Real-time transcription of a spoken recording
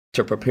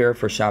to prepare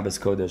for Shabbos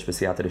Kodesh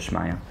b'siyata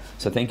d'shmaya.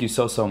 So thank you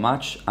so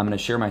much. I'm going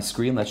to share my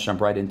screen. Let's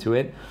jump right into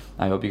it.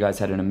 I hope you guys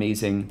had an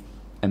amazing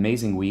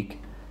week,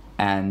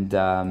 and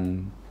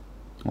I'm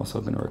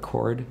also going to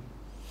record.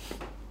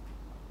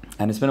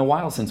 And it's been a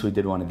while since we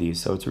did one of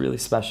these, so it's really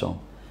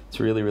special. It's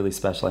really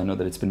special. I know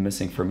that it's been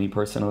missing for me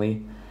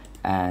personally,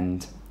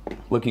 and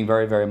looking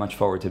very much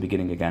forward to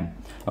beginning again.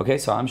 Okay,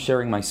 so I'm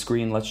sharing my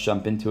screen. Let's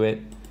jump into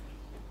it.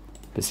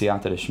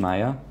 B'siyata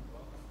d'shmaya.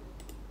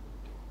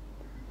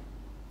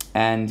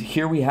 And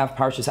here we have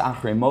Parshas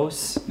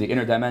Acharei, the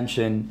inner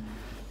dimension,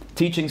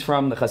 teachings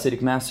from the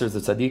Hasidic masters, the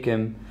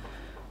tzaddikim,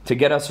 to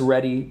get us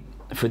ready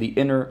for the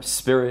inner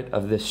spirit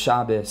of this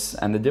Shabbos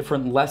and the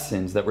different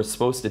lessons that we're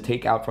supposed to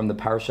take out from the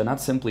parsha,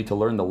 not simply to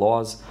learn the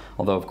laws,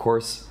 although of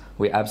course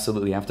we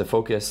absolutely have to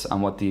focus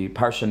on what the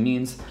parsha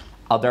means,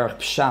 al derech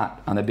pshat,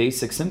 on the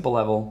basic simple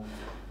level,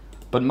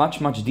 but much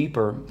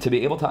deeper, to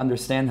be able to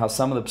understand how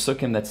some of the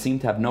psukim that seem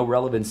to have no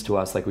relevance to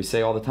us, like we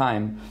say all the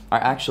time,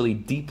 are actually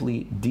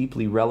deeply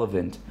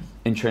relevant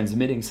in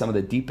transmitting some of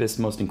the deepest,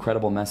 most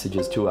incredible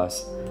messages to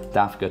us,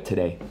 dafka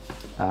today.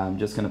 I'm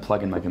just going to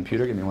plug in my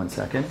computer. Give me 1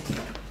 second.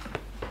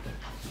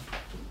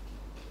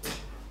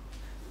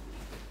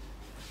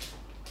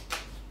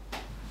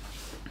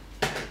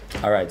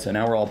 All right, so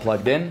now we're all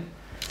plugged in.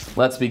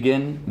 Let's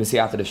begin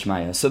b'siyata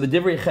d'shmaya. So the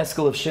Divrei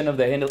Cheskel of Shin of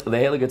the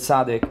Heilige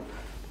Tzaddik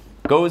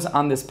goes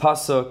on this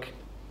pasuk,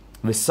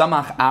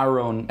 v'samach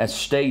Aaron es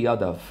shtei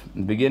yadav.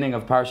 The beginning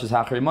of Parshas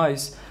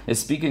Acharei is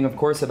speaking, of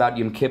course, about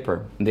Yom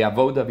Kippur. The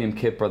avoda of Yom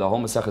Kippur, the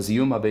whole Maseches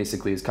Yuma,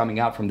 basically, is coming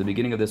out from the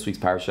beginning of this week's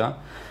parsha,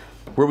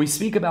 where we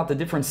speak about the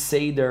different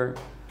seder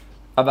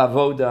of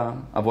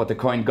avoda, of what the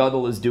Kohen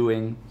Gadol is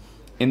doing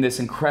in this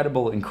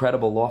incredible,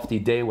 lofty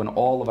day when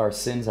all of our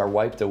sins are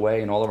wiped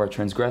away and all of our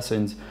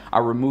transgressions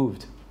are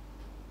removed.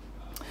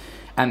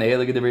 And the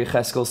Heilige Divrei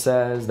Cheskel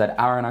says that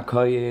Aaron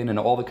HaKohen and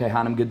all the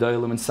Kohanim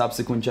Gedolim in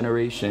subsequent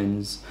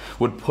generations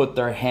would put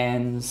their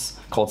hands,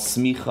 called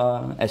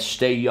smicha, es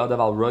shtei yadav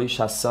al roish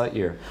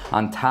ha'sa'ir,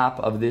 on top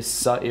of this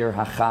sa'ir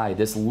hachai,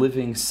 this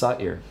living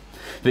sa'ir,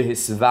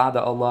 v'hisvada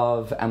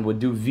alav, and would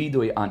do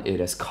vidui on it,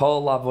 as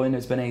kol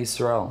avonos b'nei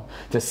Yisrael,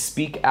 to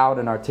speak out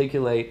and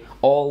articulate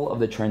all of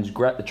the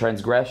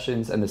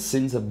transgressions and the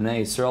sins of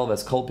b'nei Yisrael,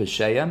 as kol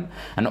peshayim,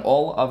 and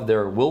all of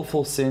their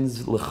willful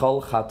sins,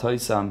 l'chol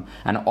chatoisam,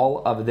 and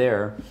all of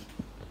their,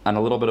 on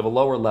a little bit of a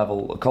lower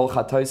level, kol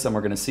chatoisam,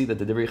 we're going to see that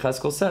the Divrei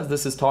Cheskel says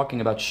this is talking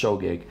about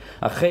shogeg.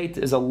 A chet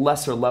is a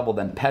lesser level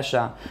than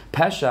pesha.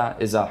 Pesha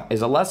is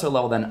a lesser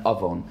level than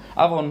avon.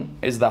 Avon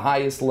is the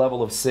highest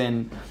level of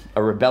sin,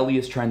 a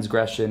rebellious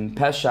transgression.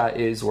 Pesha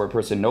is where a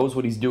person knows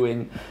what he's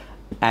doing,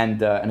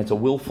 and it's a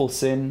willful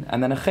sin.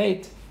 And then a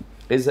chet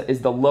is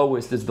the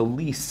lowest, is the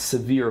least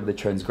severe of the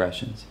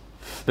transgressions.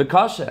 The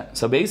kasha.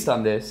 So based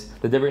on this,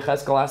 the Divrei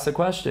Cheskel asks a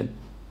question.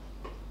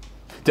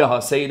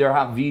 The Seder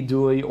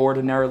HaVidui,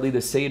 ordinarily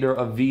the Seder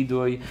of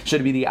Vidui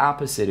should be the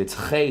opposite.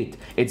 It's Chet,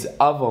 it's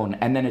Avon,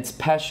 and then it's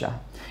Pesha.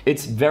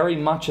 It's very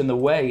much in the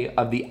way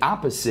of the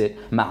opposite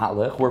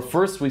Mahalech, where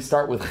first we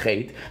start with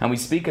Chet, and we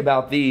speak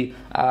about the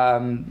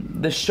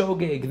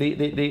Shogeg,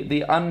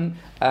 the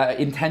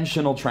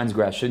unintentional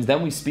transgressions,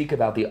 then we speak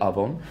about the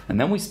Avon,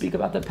 and then we speak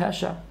about the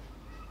Pesha.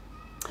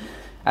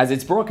 As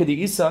it's brought Kedi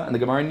Isa, and the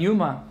Gemara in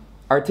Yuma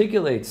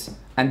articulates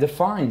and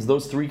defines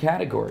those three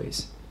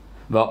categories.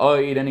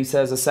 And he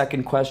says a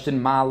second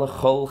question, what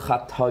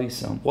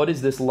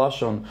is this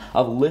lashon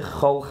of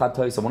lichol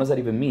chatoisam? What does that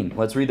even mean?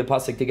 Let's read the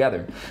pasuk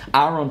together.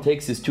 Aaron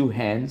takes his two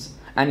hands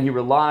and he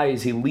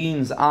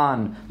leans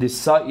on the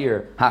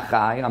sa'ir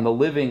hachai, on the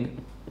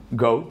living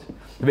goat,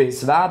 and he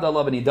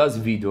does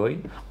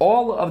vidui.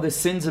 All of the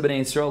sins of Bnei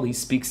Yisrael he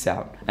speaks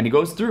out, and he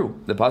goes through.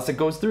 The pasuk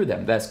goes through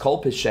them. That's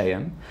kol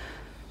peshayim.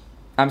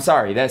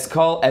 That's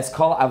kol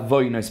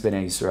avonos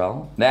b'nei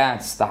Yisrael.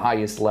 That's the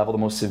highest level, the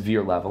most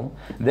severe level.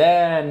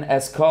 Then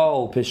es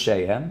kol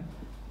peshayim,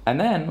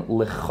 and then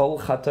lechol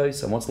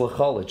chatoisam. What's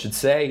lechol? It should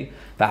say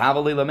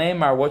v'havali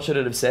lameimar. What should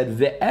it have said?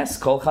 Ve'es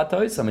kol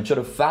chatoisam. It should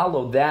have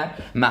followed that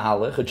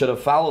mahalach. It should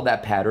have followed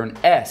that pattern.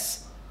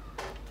 Es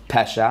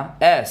pesha,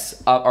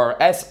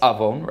 or es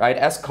avon, right?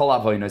 Es kol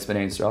avonos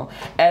b'nei Yisrael.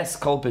 Es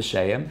kol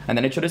peshayim, and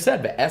then it should have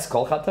said ve'es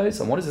kol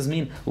chatoisam. What does this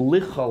mean?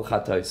 Lichol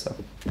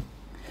chatoisam.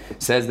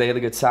 Says the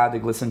Heilige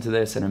Tzaddik, listen to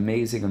this, an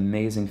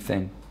amazing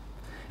thing.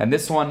 And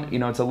this one,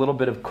 it's a little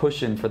bit of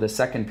cushion for the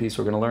second piece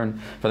we're going to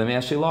learn. For the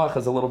Me'ashilach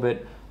is a little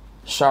bit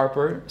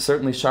sharper,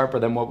 certainly sharper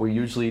than what we're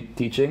usually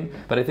teaching,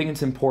 but I think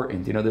it's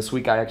important. This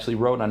week I actually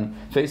wrote on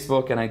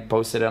Facebook and I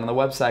posted it on the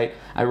website.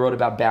 I wrote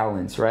about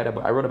balance, right?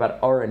 I wrote about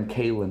Ar and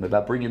Kalim,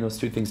 about bringing those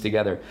two things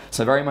together.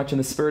 So very much in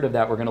the spirit of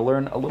that, we're going to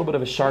learn a little bit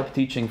of a sharp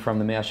teaching from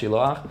the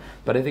Me'ashilach,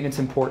 but I think it's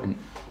important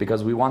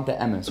because we want the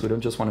emes. We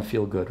don't just want to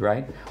feel good,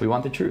 right? We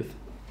want the truth.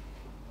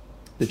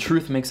 The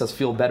truth makes us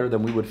feel better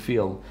than we would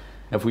feel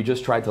if we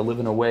just tried to live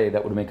in a way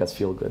that would make us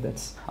feel good.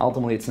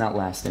 Ultimately, it's not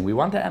lasting. We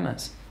want the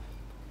emes.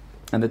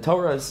 And the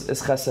Torah is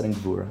chesed and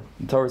gvura.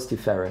 The Torah is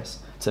tiferes.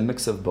 It's a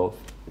mix of both.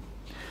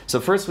 So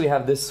first we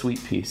have this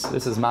sweet piece.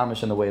 This is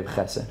mamish in the way of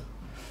chesed.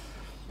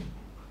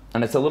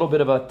 And it's a little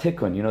bit of a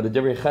tikkun. The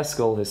Divrei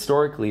Cheskel,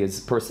 historically,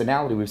 his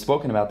personality, we've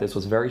spoken about this,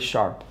 was very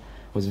sharp,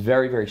 was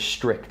very, very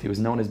strict. He was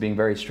known as being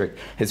very strict.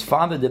 His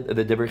father,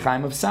 the Divrei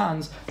Chaim of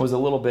Sanz, was a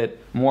little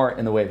bit more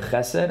in the way of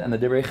chesed, and the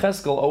Divrei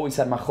Cheskel always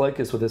had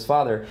machlokes with his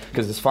father,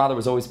 because his father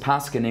was always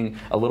paskening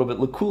a little bit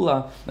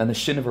lekula, and the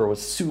shiniver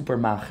was super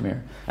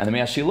machmir. And the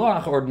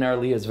Me'ashilach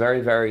ordinarily is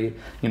very, very,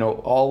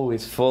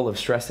 always full of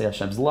stressing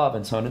Hashem's love,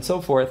 and so on and so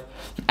forth,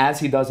 as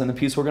he does in the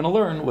piece we're going to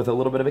learn, with a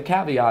little bit of a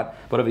caveat,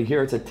 but over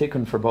here it's a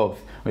tikkun for both.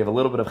 We have a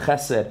little bit of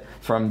chesed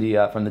from the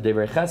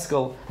Divrei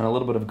Cheskel, and a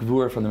little bit of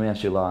gvur from the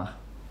Me'ashilach.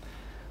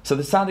 So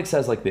the tzaddik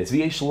says like this: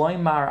 Okay,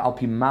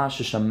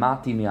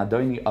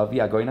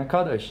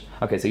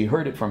 so he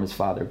heard it from his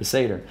father,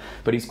 Beseder,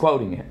 but he's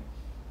quoting it.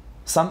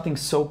 Something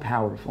so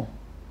powerful.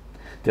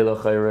 And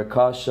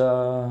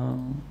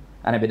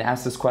I've been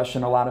asked this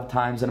question a lot of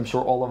times, and I'm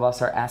sure all of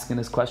us are asking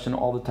this question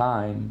all the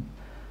time.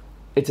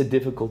 It's a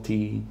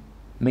difficulty.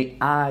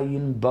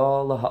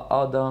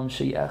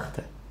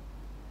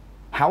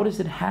 How does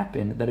it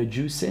happen that a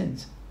Jew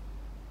sins?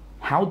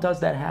 How does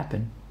that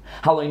happen?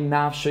 Those are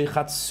the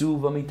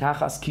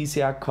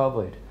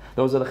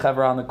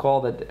chevra on the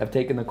call that have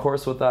taken the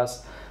course with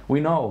us. We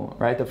know,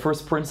 right? The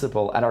first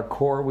principle, at our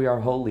core, we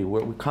are holy.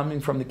 We're coming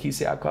from the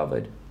Kisei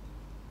HaKavod.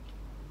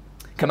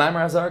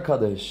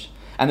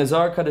 And the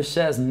Zohar Kadosh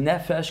says,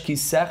 Nefesh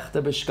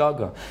kisechta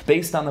b'shgaga,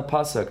 based on the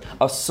pasuk,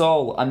 a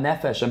soul, a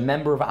nefesh, a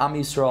member of Am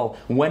Yisrael,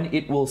 when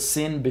it will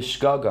sin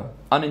b'shgaga,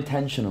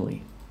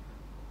 unintentionally.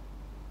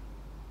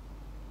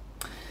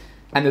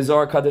 And the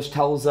Zohar Kadosh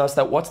tells us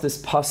that what's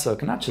this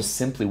pasuk? Not just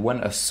simply when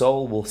a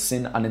soul will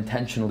sin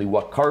unintentionally.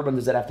 What carbon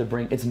does it have to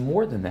bring? It's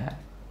more than that.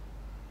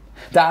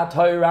 Da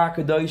Torah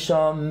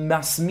Kedosha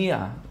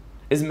masmia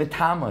is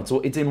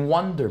mitama. It's in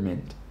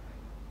wonderment.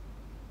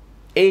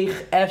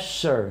 Eich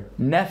efsher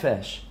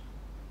nefesh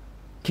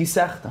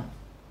kisechta.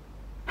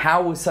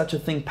 How is such a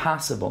thing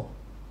possible?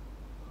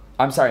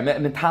 I'm sorry,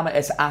 mitama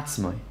es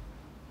atzmai.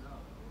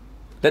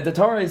 That the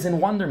Torah is in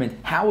wonderment.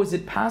 How is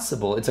it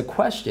possible? It's a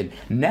question.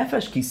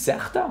 Nefesh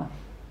kisechta?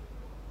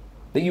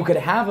 That you could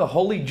have a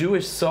holy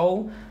Jewish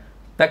soul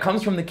that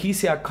comes from the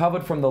Kisei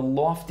HaKavod, from the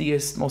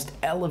loftiest, most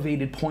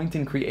elevated point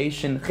in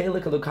creation,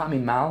 chelik elokam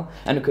imal,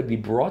 and it could be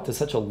brought to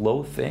such a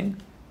low thing?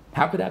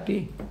 How could that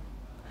be?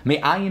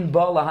 Me'ayin ba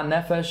laha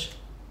nefesh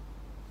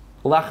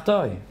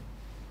lachtoi.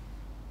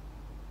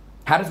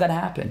 How does that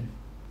happen?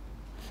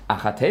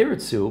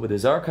 Acharei, but the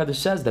Zohar Kadosh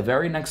says the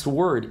very next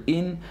word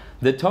in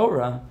the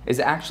Torah is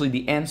actually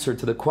the answer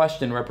to the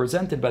question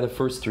represented by the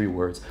first three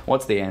words.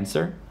 What's the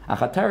answer?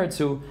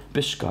 Acharei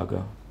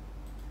b'shgaga.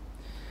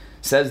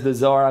 Says the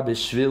Zohar,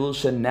 b'shvil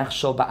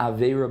shenechshel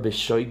ba'avera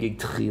b'shoigig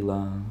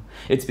tchila.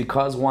 It's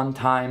because one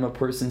time a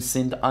person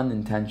sinned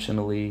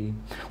unintentionally.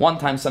 One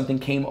time something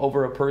came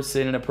over a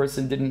person and a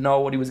person didn't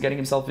know what he was getting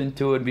himself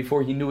into, and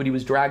before he knew it he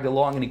was dragged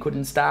along and he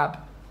couldn't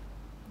stop.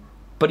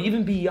 But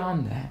even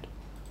beyond that,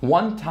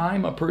 one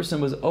time a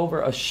person was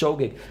over a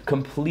shogeg,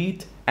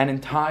 complete and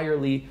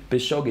entirely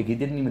b'shogeg. He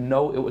didn't even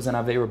know it was an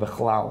avera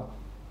b'chlal.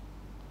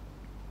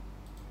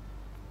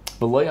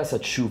 V'lo yasa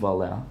tshuva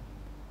aleh.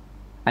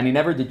 And he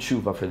never did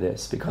tshuva for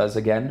this, because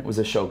again, it was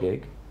a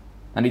shogeg.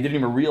 And he didn't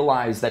even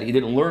realize that he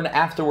didn't learn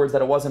afterwards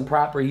that it wasn't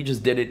proper. He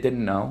just did it,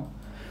 didn't know.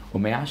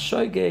 U'me'as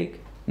shogeg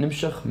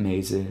nimshach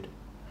mezid.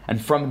 And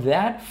from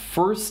that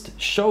first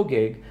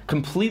shogeg,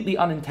 completely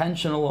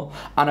unintentional,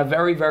 on a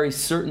very, very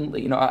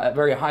certainly, a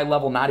very high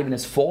level, not even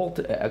his fault.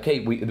 Okay,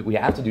 we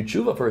have to do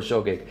tshuva for a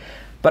shogeg,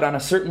 but on a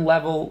certain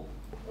level,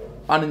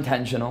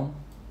 unintentional,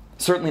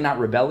 certainly not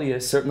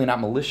rebellious, certainly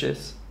not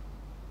malicious.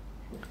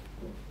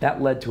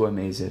 That led to a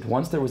mezid.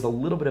 Once there was a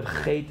little bit of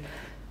chait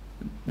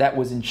that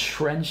was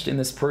entrenched in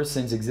this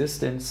person's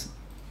existence.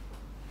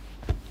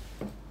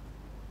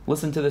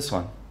 Listen to this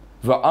one.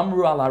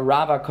 Va'amru ala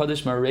Rava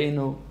Kodesh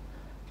Mareinu,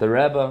 the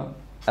Rebbe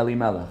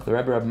Elimelech, the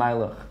Rebbe of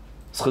Melech,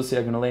 Zchus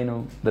Yagun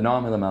Aleinu, the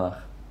Noam Elimelech.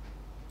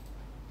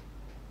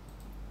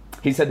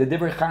 He said, the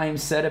Divrei Chaim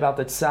said about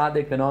the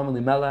tzaddik, the Noam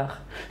Elimelech,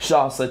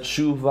 Sha'asa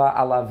tshuva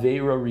ala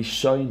veira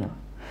rishoina,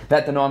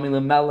 that the Noam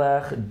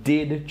Elimelech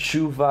did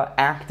tshuva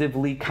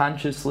actively,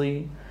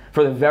 consciously,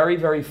 for the very,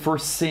 very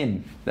first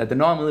sin that the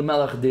Noam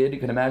Elimelech did. You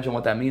can imagine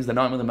what that means. The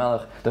Noam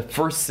Elimelech, the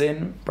first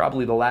sin,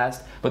 probably the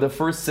last, but the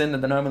first sin that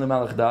the Noam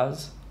Elimelech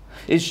does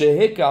is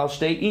shehikal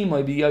shtei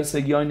imoi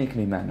b'yoseg yonik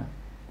mimena.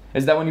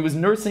 Is that when he was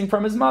nursing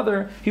from his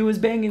mother, he was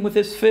banging with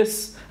his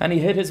fists and he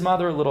hit his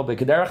mother a little bit.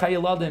 Kederach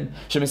hayeladim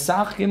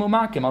shemisachkim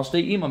umakim al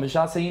shtei ima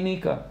mishas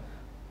hayinika.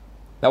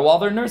 That while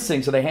they're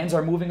nursing, so their hands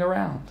are moving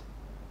around.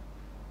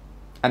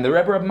 And the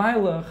Rebbe of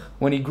Melech,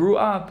 when he grew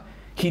up,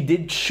 he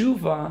did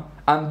tshuva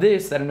on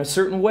this, that in a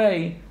certain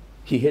way,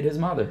 he hit his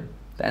mother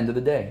at the end of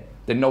the day.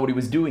 Didn't know what he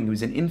was doing. He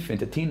was an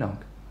infant, a tinok.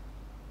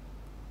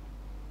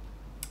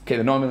 Okay,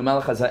 the Noam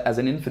Elimelech as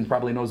an infant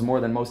probably knows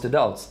more than most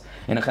adults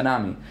in a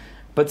chanami.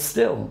 But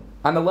still,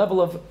 on the level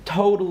of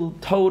total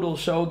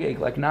shogeg,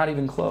 like not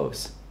even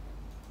close.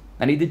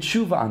 And he did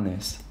tshuva on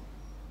this.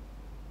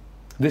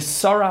 The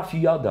saraf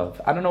yadav.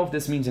 I don't know if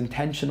this means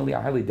intentionally.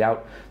 I highly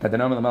doubt that the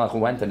Noam Melech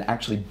went and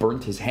actually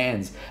burnt his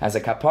hands as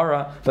a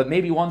kapara, but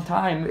maybe one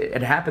time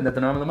it happened that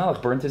the Noam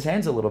Melech burnt his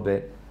hands a little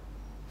bit.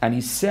 And he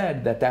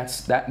said that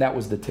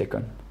was the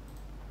tikkun.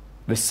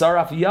 The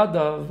saraf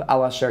yadav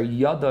al asher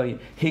yadai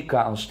hika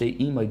al shtei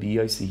imay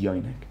b'yosi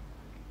yoinik.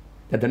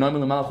 That the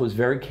Noam Melech was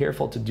very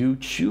careful to do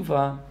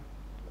tshuva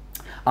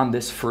on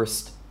this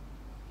first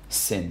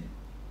sin.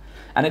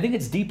 And I think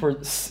it's deeper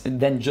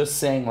than just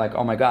saying like,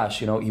 oh my gosh,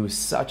 he was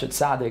such a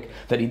tzaddik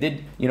that he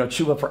did,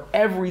 tshuva for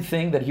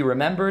everything that he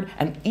remembered,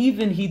 and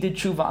even he did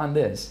tshuva on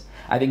this.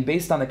 I think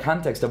based on the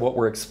context of what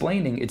we're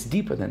explaining, it's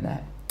deeper than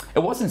that. It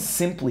wasn't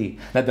simply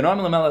that the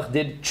Noam Melech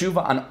did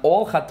tshuva on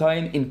all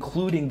chataim,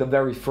 including the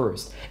very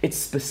first. It's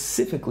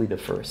specifically the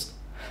first.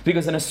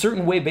 Because in a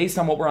certain way, based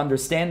on what we're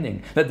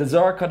understanding, that the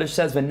Zohar Kadosh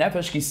says,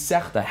 "V'nefesh ki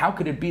sechta," how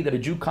could it be that a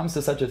Jew comes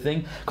to such a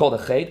thing called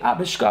a chet?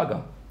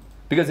 B'shkaga.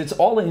 Because it's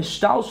all a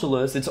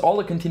hishtalshelus, it's all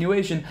a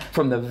continuation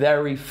from the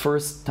very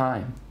first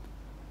time.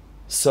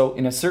 So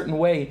in a certain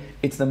way,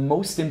 it's the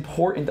most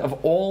important of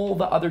all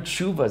the other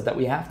tshuvas that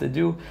we have to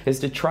do, is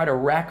to try to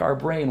rack our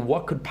brain.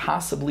 What could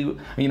possibly,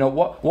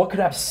 what could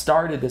have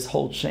started this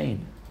whole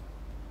chain?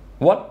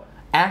 What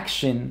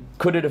action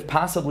could it have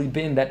possibly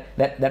been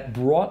that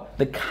brought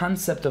the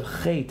concept of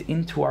chet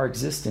into our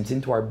existence,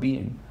 into our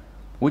being,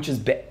 which is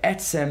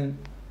be'etzem,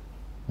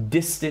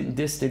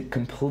 distant,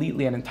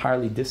 completely and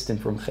entirely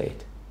distant from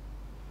chet.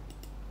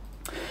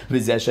 And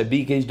he says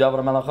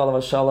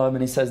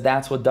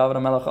that's what David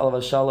HaMelech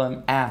Alav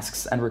Shalom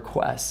asks and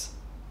requests.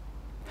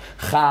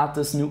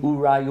 Ribono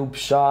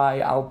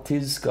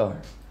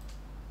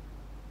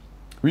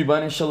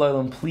Shel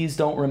Olam, please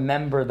don't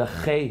remember the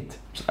chet,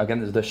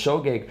 again the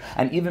shogeg,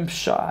 and even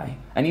pshai,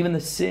 and even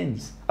the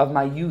sins of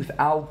my youth.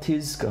 Al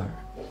tizkar.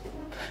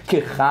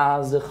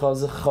 Ribono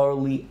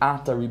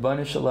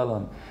Shel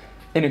Olam,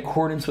 in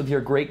accordance with your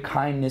great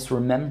kindness,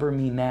 remember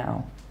me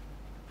now.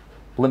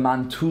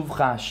 Leman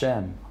tuvcha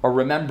Hashem, or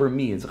remember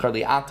me.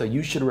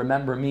 You should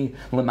remember me.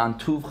 Leman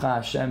tuvcha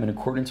Hashem, in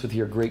accordance with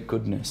your great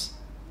goodness.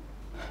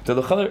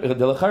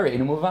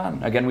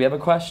 Again, we have a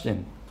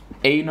question.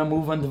 Eina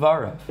muvan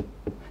dvarav.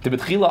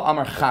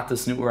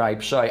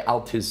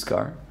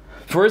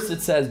 First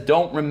it says,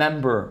 don't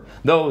remember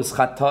those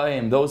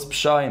chataim, those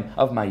pshaim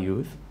of my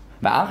youth.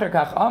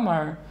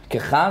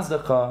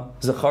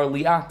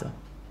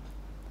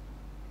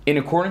 In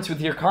accordance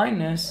with your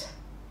kindness,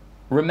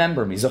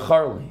 remember me,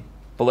 zacharli.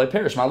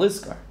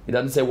 He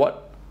doesn't say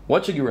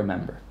what should you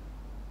remember.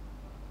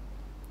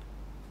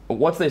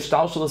 What's the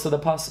ishtalshelus of the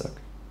pasuk?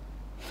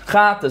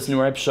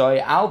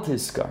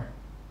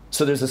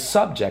 So there's a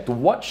subject.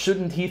 What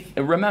shouldn't he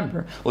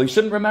remember? Well, he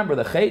shouldn't remember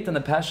the chet and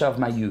the pesha of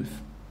my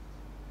youth.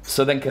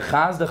 So then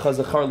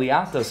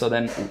so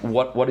then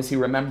what is he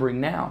remembering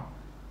now?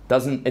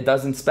 It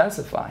doesn't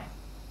specify.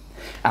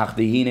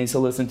 So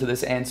listen to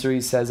this answer.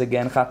 He says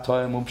again,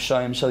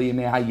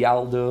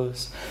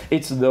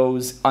 it's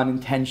those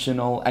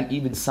unintentional and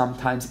even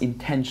sometimes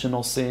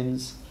intentional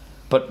sins.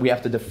 But we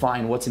have to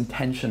define what's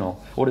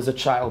intentional. What does a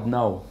child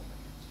know?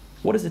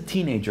 What does a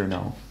teenager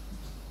know?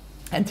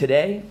 And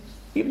today,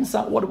 even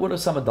what do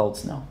some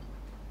adults know?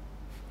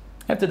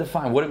 You have to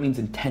define what it means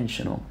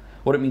intentional,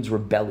 what it means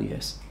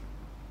rebellious.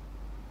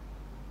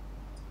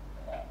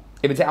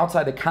 If it's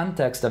outside the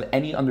context of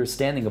any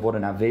understanding of what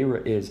an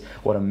Aveira is,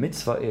 what a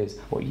mitzvah is,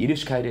 what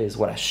Yiddishkeit is,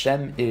 what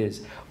Hashem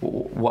is,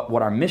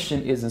 what our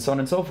mission is, and so on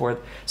and so forth.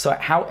 So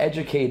how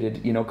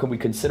educated, can we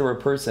consider a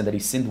person that he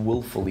sinned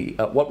willfully?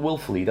 What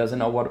willfully? He doesn't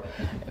know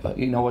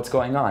what's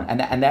going on.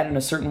 And that in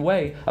a certain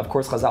way, of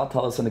course, Chazal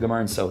tell us in the Gemara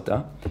in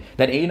Sota,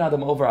 that Ein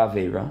Adam over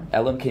Aveira,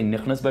 Elam Kein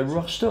Nichnas by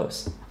Ruach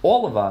Shtus.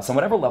 All of us, on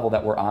whatever level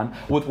that we're on,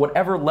 with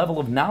whatever level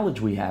of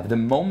knowledge we have, the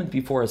moment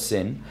before a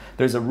sin,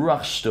 there's a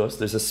Ruach Shtus,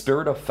 there's a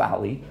spirit of folly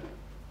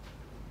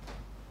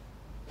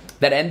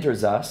that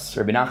enters us.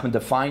 Rabbi Nachman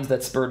defines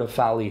that spirit of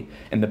folly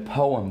in the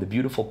poem, the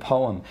beautiful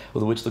poem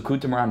with which the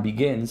Likutei Moharan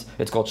begins.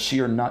 It's called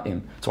Shir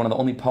Na'im. It's one of the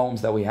only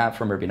poems that we have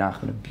from Rabbi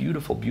Nachman. A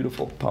beautiful,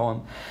 beautiful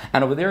poem.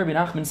 And over there, Rabbi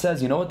Nachman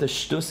says, you know what the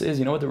Shtus is?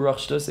 You know what the Ruach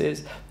Shtus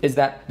is? Is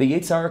that the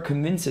Yetzer Hara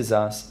convinces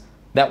us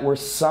that we're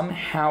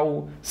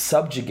somehow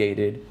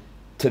subjugated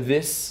to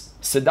this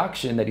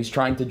seduction that he's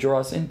trying to draw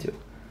us into.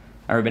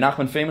 And Rabbi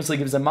Nachman famously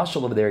gives a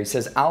mashal over there. He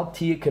says, Al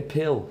tiya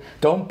kapil.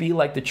 Don't be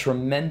like the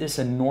tremendous,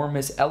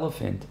 enormous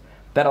elephant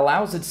that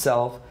allows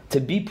itself to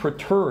be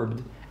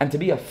perturbed and to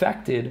be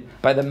affected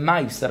by the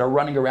mice that are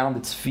running around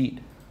its feet.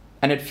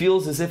 And it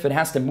feels as if it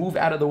has to move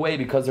out of the way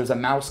because there's a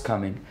mouse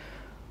coming.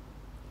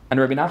 And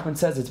Rabbi Nachman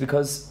says it's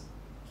because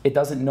it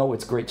doesn't know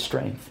its great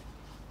strength.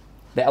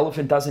 The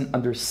elephant doesn't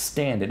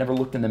understand. It never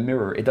looked in the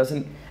mirror. It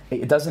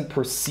doesn't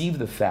perceive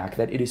the fact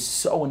that it is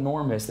so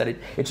enormous that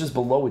it's just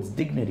below its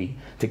dignity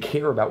to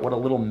care about what a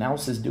little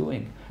mouse is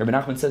doing. Rabbi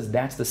Nachman says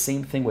that's the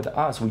same thing with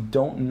us. We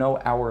don't know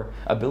our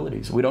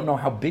abilities. We don't know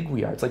how big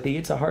we are. It's like the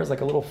Yetzer Hara is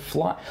like a little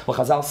fly. Well,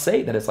 Chazal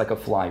say that it's like a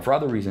fly for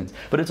other reasons,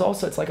 but it's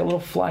like a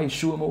little fly,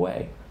 shoo him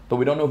away. But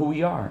we don't know who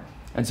we are.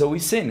 And so we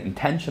sin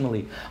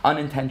intentionally,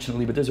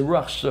 unintentionally, but there's a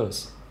ruach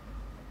shtus.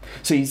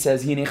 So he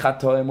says, even the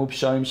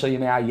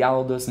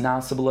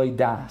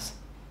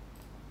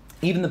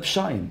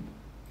pshayim,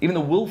 even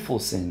the willful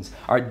sins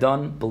are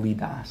done b'li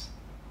das.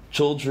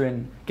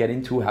 Children get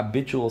into a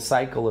habitual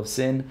cycle of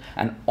sin,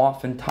 and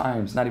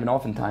oftentimes, not even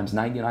oftentimes,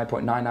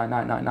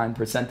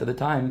 99.99999% of the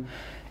time,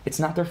 it's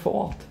not their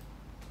fault.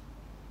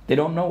 They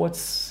don't know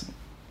what's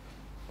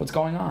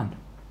going on.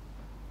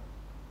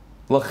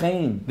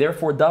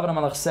 Therefore, David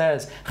HaMelech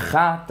says,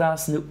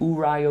 Chatas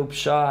ne'urayo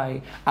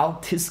pshai, al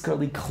tiskar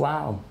li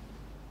klal.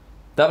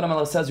 David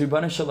HaMelech says,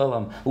 Ribbana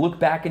Shalom, look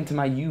back into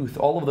my youth,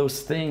 all of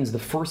those things, the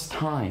first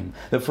time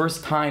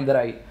that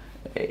I,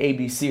 A,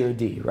 B, C, or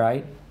D,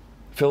 right?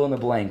 Fill in the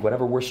blank,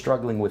 whatever we're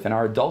struggling with in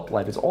our adult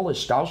life, it's all a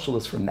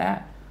shtalshalos from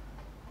that.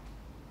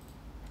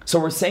 So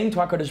we're saying to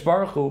HaKadosh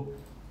Baruch Hu,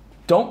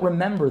 don't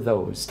remember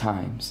those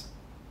times.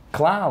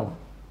 Klal.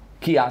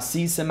 Ki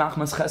asise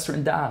machmas chesron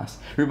and das.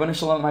 Ribbana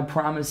Shalom, I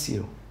promise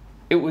you,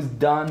 it was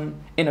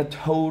done in a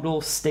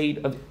total state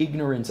of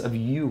ignorance of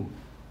you,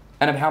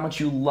 and of how much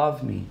you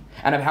love me,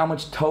 and of how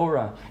much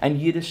Torah, and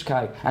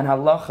Yiddishkeit, and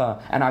Halacha,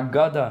 and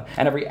Agada,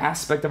 and every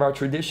aspect of our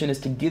tradition is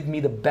to give me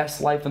the best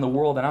life in the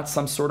world, and not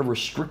some sort of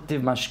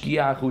restrictive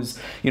mashkiach who's,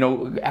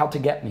 out to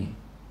get me.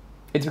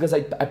 It's because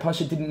I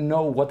Pasha didn't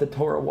know what the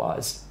Torah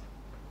was,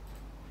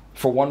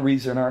 for one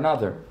reason or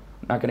another.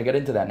 I'm not going to get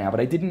into that now, but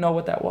I didn't know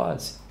what that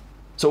was.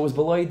 So it was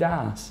B'loi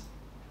Das.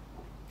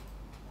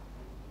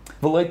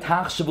 V'loi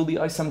tachshavu li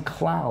oisam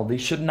klal. They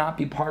should not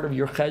be part of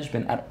your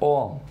cheshbon at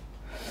all.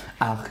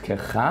 Ach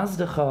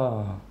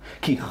kechazdecha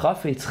ki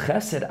chafetz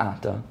chesed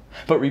ata.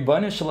 But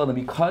Ribbana Shalom,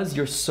 because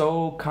you're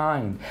so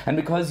kind and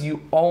because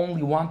you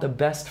only want the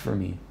best for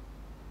me,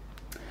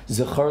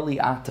 zechar li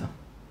ata.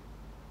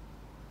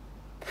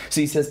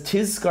 So he says,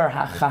 Tizkar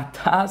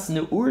hachatas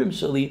neurim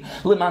shali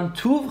leman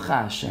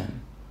tuvcha Hashem.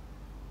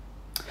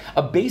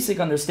 A basic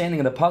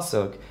understanding of the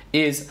pasuk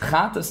is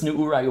chatas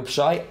neurai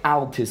upshai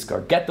al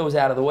tiskar. Get those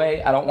out of the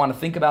way. I don't want to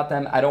think about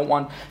them. I don't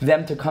want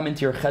them to come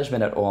into your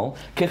cheshbon at all.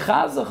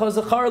 Kechazacha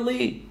zechar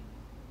li.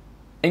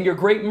 In your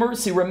great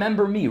mercy,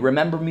 remember me.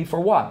 Remember me for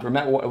what?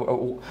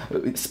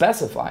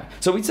 Specify.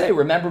 So we'd say,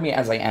 remember me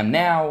as I am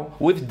now,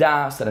 with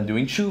das, that I'm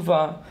doing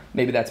tshuva.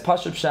 Maybe that's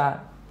pashut pshat.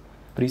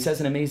 But he says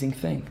an amazing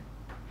thing.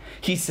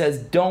 He says,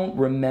 don't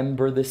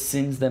remember the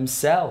sins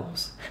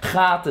themselves.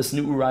 Chatas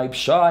nu'urai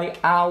pshai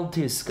al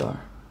tiskar.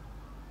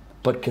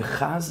 But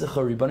kechaz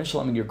zechar Ribbana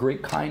Shalom, in your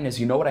great kindness,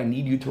 you know what I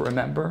need you to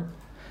remember?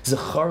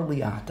 Zechar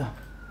liata.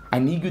 I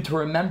need you to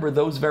remember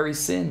those very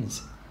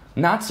sins.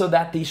 Not so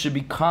that they should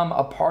become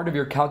a part of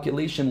your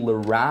calculation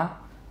l'ra,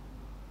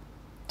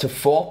 to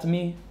fault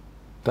me,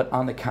 but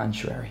on the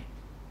contrary.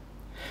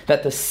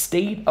 That the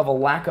state of a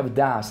lack of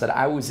das that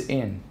I was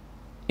in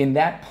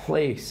that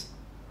place,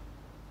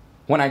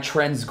 when I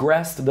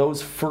transgressed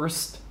those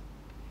first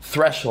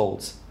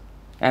thresholds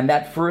and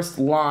that first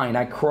line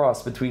I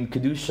crossed between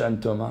Kedusha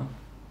and Tumah,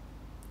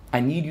 I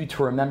need you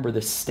to remember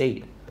the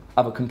state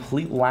of a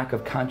complete lack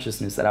of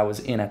consciousness that I was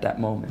in at that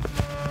moment.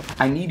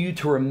 I need you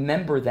to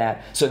remember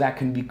that so that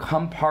can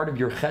become part of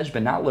your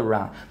cheshbon, not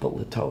l'ra, but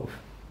l'tov.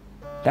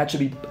 That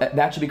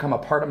should become a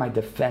part of my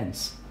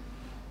defense,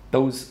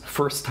 those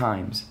first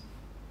times.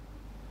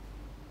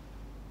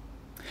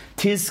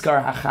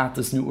 Tizkar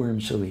hachatas nu'urim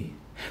shali.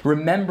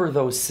 Remember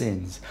those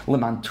sins.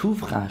 Leman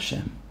tuvcha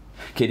Hashem.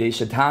 Because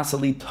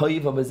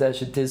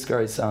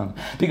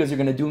you're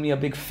going to do me a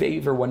big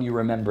favor when you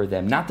remember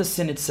them. Not the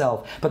sin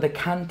itself, but the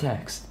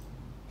context.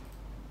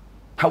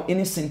 How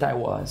innocent I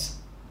was.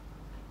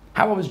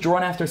 How I was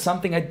drawn after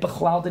something I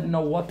b'chlal didn't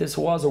know what this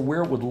was or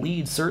where it would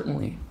lead,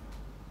 certainly.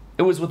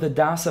 It was with the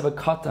das of a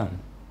katan.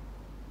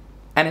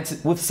 And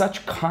it's with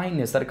such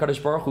kindness that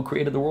HaKadosh Baruch Hu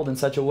created the world in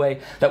such a way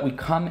that we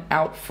come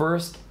out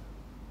first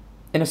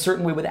in a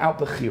certain way without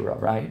bechira,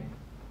 right?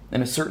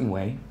 In a certain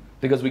way.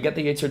 Because we get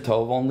the Yetzer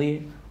Tov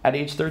only at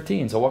age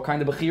 13. So what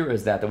kind of bechira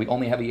is that we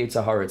only have a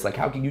Yetzer Hara? It's like,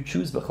 how can you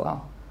choose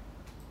b'chlal?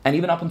 And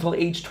even up until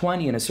age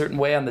 20, in a certain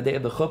way on the day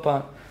of the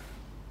chuppah,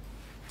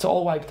 it's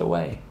all wiped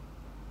away.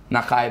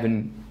 Nachayev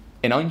in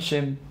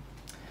Onshim.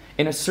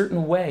 In a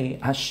certain way,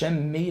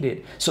 Hashem made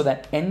it so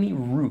that any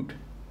root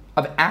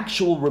of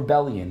actual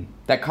rebellion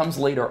that comes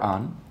later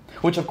on,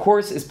 which of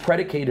course is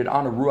predicated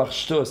on a ruach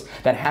shtus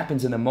that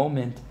happens in the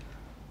moment,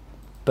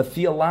 but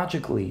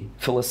theologically,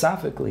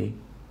 philosophically,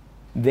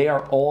 they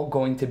are all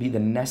going to be the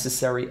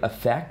necessary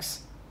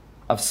effects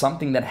of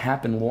something that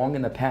happened long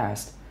in the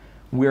past,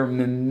 where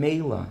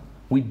memela,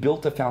 we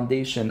built a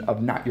foundation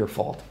of not your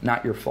fault,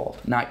 not your fault,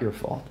 not your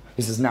fault.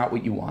 This is not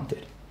what you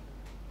wanted.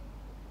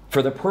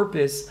 For the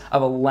purpose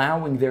of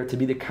allowing there to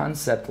be the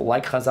concept,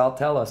 like Chazal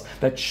tell us,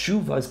 that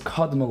tshuva is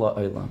kadmala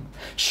olam.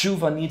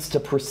 Tshuva needs to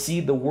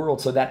precede the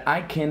world so that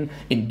I can,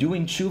 in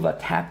doing tshuva,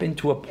 tap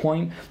into a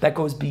point that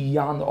goes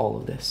beyond all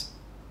of this.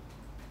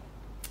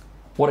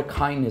 What a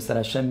kindness that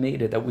Hashem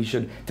made it, that we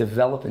should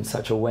develop in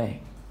such a way.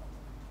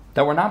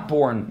 That we're not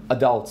born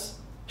adults,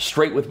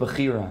 straight with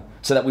Bechira,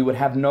 so that we would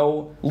have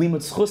no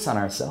limud schus on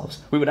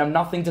ourselves. We would have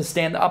nothing to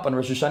stand up on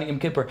Rosh Hashanah Yom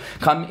Kippur.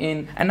 Come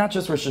in, and not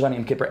just Rosh Hashanah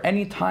Yom Kippur,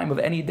 any time of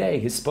any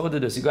day.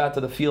 Hispodidus, you go out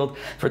to the field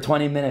for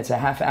 20 minutes, a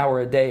half hour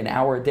a day, an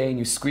hour a day, and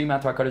you scream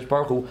out to HaKadosh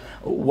Baruch Hu.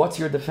 What's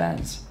your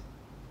defense?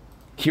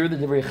 Here the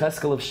Divrei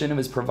Cheskel of Shinnim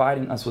is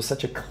providing us with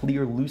such a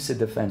clear, lucid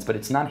defense, but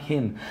it's not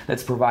Him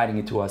that's providing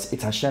it to us,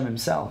 it's Hashem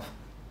Himself.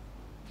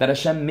 That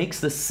Hashem makes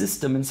the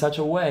system in such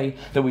a way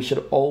that we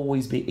should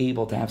always be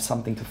able to have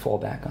something to fall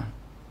back on.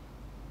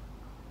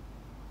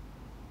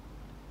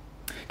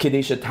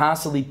 Because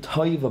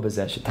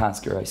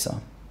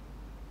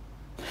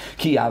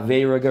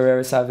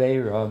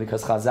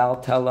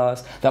Chazal tell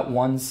us that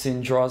one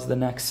sin draws the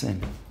next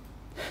sin.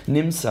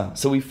 Nimsa.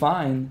 So we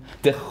find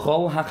it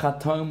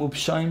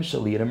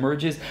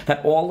emerges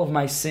that all of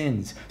my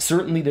sins,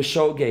 certainly the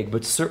shogeg,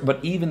 but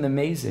even the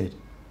mazid,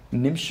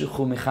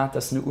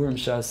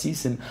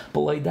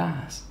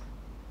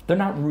 they're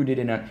not rooted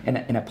in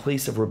a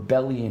place of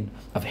rebellion,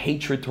 of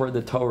hatred toward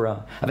the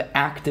Torah, of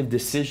active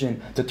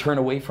decision to turn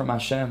away from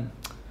Hashem.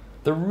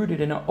 They're rooted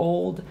in an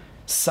old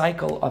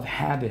cycle of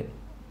habit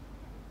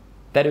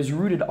that is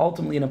rooted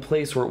ultimately in a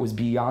place where it was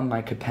beyond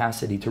my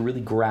capacity to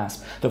really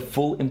grasp the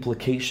full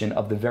implication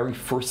of the very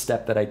first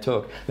step that I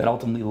took that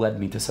ultimately led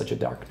me to such a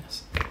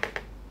darkness.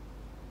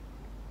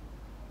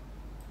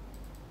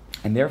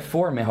 And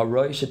therefore,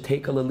 Meharoi should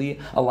take alali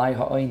alai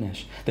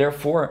ha'oinish.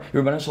 Therefore,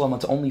 Rebbeinu Shalom,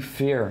 it's only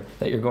fair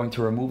that you're going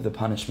to remove the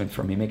punishment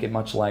from me, make it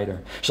much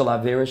lighter. Shal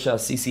averisha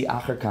sisi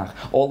acharkach.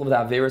 All of the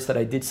averis that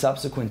I did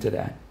subsequent to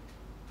that.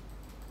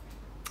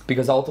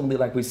 Because ultimately,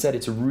 like we said,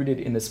 it's rooted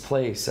in this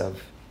place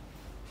of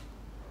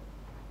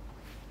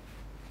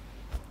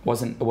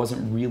it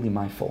wasn't really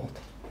my fault.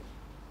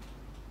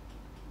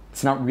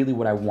 It's not really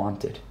what I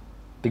wanted.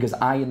 Because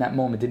I, in that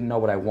moment, didn't know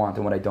what I want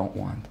and what I don't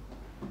want.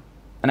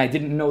 And I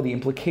didn't know the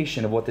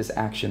implication of what this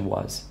action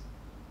was.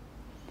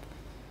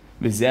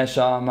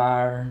 V'zeh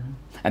Amar,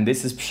 and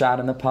this is Pshat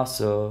in the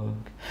Pasuk.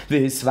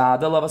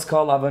 V'hisvada lavas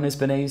kol avanis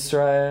b'nei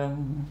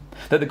Yisrael.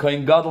 That the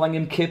Kohen Gadol on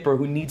Yom Kippur,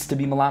 who needs to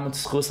be melamed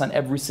schus on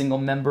every single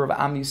member of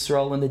Am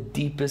Yisrael in the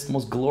deepest,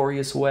 most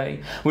glorious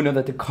way. We know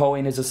that the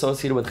Kohen is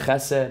associated with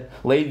Chesed,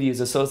 Levi is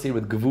associated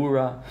with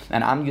Gevura,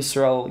 and Am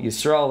Yisrael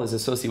is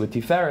associated with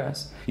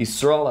Tiferes.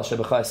 Yisrael asher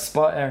b'cha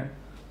espa'er.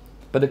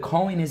 But the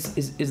Kohen is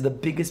the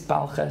biggest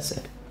Baal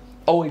Chesed.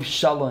 Oiv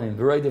Shalom,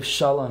 V'roidev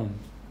Shalom.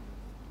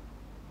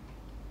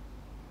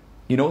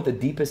 You know what the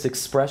deepest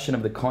expression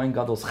of the Kohen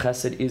Gadol's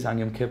Chesed is on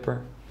Yom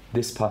Kippur?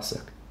 This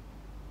pasuk.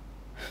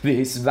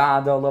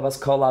 V'hisvada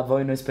lavas kol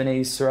avonos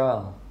b'nei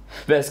Yisrael,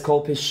 v'es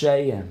kol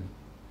pishayim.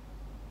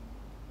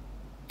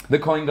 The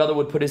Kohen Gadol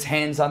would put his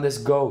hands on this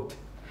goat,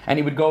 and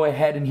he would go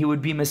ahead and he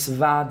would be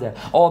misvada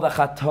all the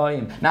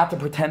chatoim, not to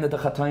pretend that the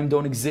chatoim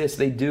don't exist,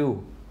 they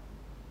do.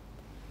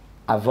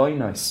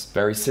 Avonos,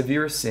 very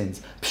severe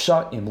sins.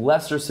 Pshatim,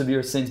 lesser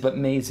severe sins, but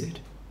mazid.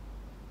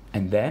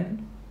 And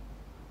then,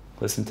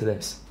 listen to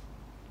this.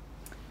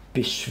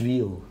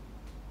 Bishvil,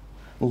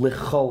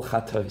 lichol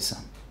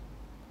chatoisam.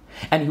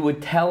 And he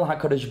would tell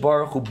HaKadosh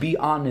Baruch Hu, be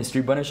honest,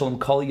 Rebbeinu Shalom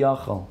kol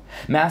yachol,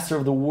 Master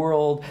of the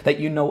world, that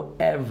you know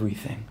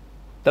everything.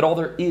 That all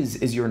there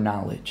is your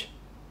knowledge.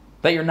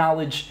 That your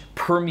knowledge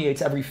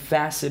permeates every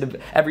facet of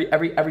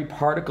every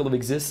particle of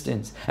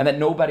existence, and that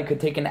nobody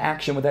could take an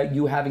action without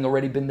you having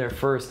already been there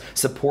first,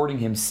 supporting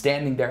him,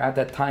 standing there at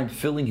that time,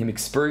 filling him,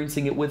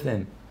 experiencing it with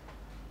him.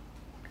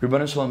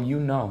 Rebbeinu Shalom, you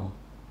know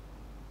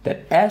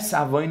that es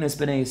avonos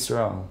b'nei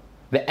Yisrael,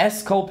 the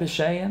es kol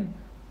peshayim,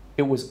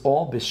 it was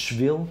all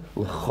b'shvil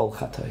l'chol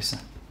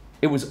chatoisam.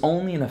 It was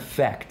only an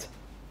effect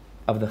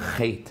of the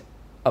chait,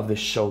 of the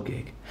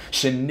shogeg.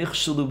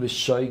 Shenichshulu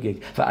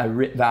b'shogeg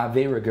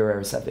va'avera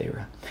gereres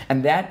avera.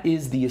 And that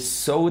is the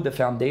yesod, the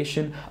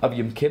foundation of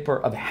Yom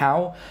Kippur, of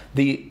how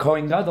the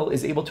Kohen Gadol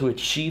is able to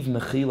achieve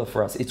mechila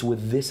for us. It's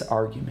with this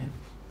argument.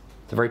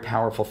 It's a very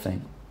powerful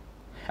thing.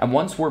 And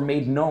once we're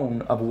made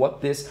known of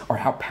what this, or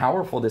how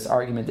powerful this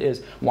argument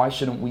is, why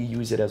shouldn't we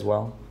use it as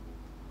well?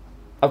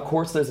 Of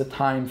course, there's a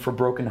time for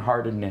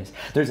brokenheartedness.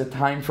 There's a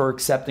time for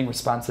accepting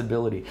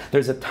responsibility.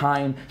 There's a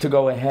time to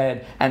go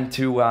ahead and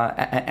to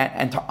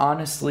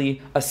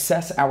honestly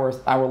assess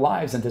our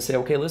lives and to say,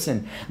 okay,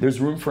 listen, there's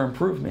room for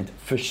improvement,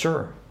 for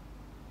sure.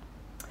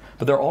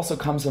 But there also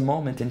comes a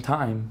moment in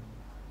time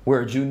where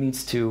a Jew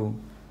needs to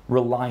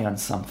rely on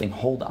something,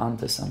 hold on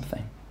to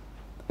something.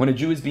 When a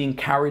Jew is being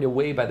carried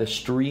away by the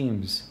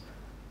streams,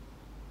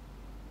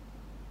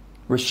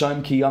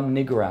 Rishon Kiyam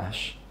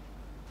Nigrash,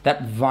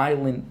 that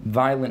violent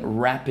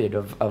rapid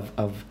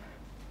of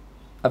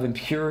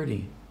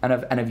impurity and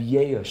of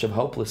yeush, of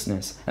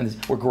hopelessness, and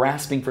we're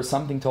grasping for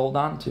something to hold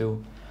on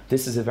to.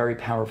 This is a very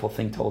powerful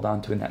thing to hold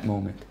on to in that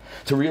moment.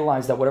 To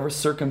realize that whatever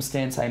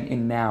circumstance I'm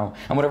in now,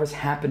 and whatever's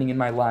happening in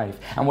my life,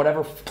 and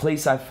whatever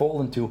place I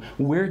fall into,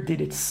 where did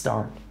it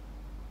start?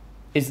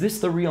 Is this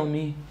the real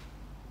me?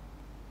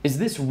 Is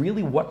this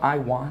really what I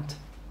want?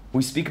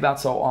 We speak about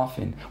so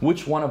often.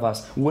 Which one of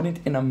us wouldn't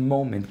in a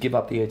moment give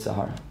up the Yetzer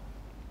Hara?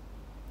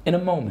 In a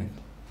moment.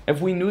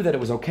 If we knew that it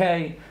was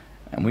okay,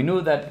 And we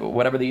knew that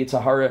whatever the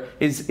Yetzer Hara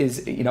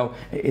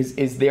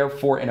is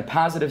therefore in a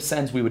positive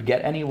sense we would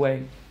get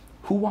anyway.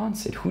 Who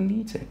wants it? Who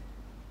needs it?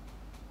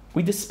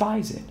 We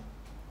despise it.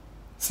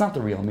 It's not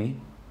the real me.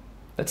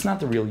 That's not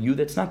the real you.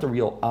 That's not the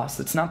real us.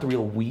 That's not the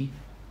real we.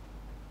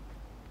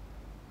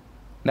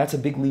 That's a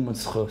big limud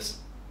zchus.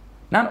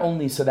 Not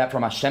only so that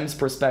from Hashem's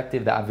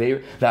perspective, the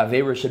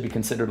Aveira should be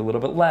considered a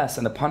little bit less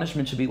and the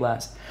punishment should be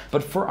less,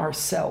 but for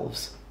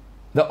ourselves,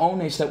 the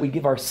onesh that we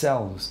give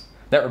ourselves,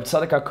 that Reb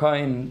Tzadok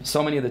HaKohen,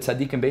 so many of the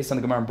tzaddikim based on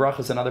the Gemara and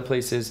Brachos and other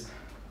places,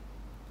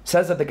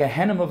 says that the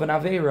Gehenim of an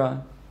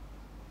Aveira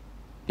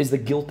is the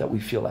guilt that we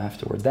feel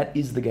afterwards. That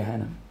is the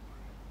Gehenim.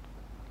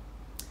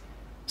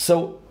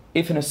 So,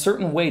 if in a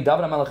certain way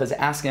David HaMelech is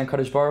asking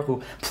HaKadosh Baruch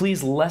Hu,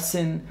 please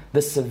lessen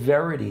the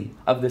severity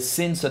of the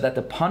sin so that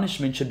the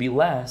punishment should be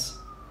less,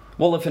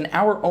 well, if in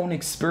our own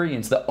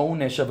experience the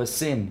onesh of a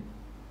sin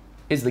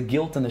is the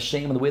guilt and the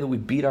shame and the way that we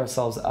beat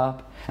ourselves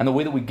up and the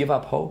way that we give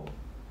up hope,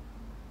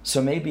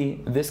 so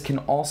maybe this can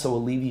also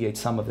alleviate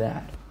some of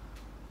that.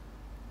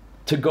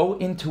 To go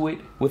into it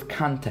with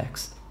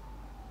context.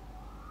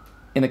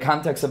 In the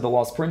context of the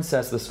lost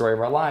princess, the story of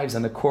our lives,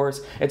 and the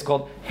course, it's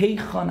called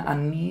Heichan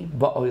Ani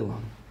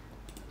Ba'olam.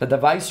 That the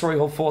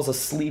Viceroy falls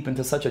asleep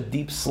into such a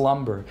deep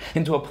slumber,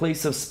 into a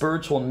place of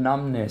spiritual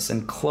numbness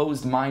and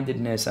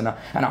closed-mindedness and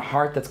a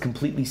heart that's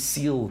completely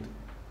sealed.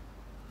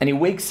 And he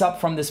wakes up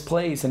from this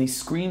place and he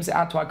screams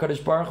out to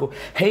HaKadosh Baruch Hu,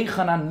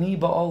 Heichan Ani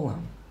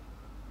Ba'olam.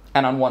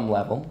 And on one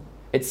level,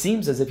 it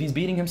seems as if he's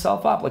beating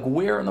himself up, like,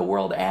 where in the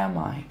world am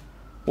I?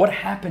 What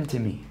happened to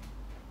me?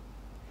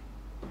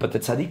 But the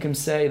tzaddikim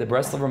say, the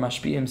Breslover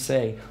Mashpiyim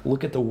say,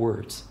 look at the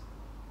words.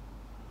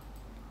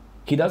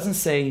 He doesn't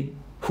say,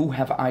 who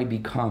have I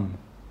become?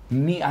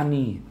 Mi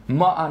ani,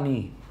 ma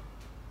ani.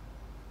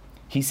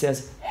 He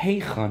says,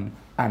 Heichan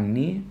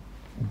ani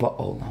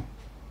ba'olam.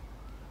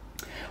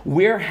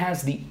 Where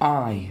has the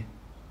I,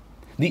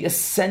 the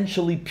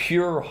essentially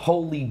pure,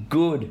 holy,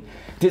 good,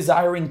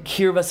 desiring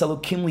kirvas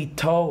elokim li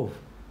tov,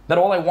 that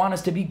all I want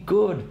is to be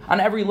good on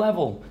every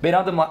level. I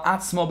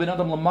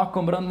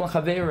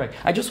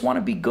just want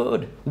to be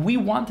good. We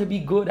want to be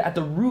good at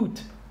the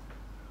root.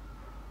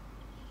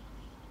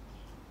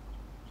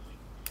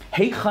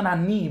 Heichan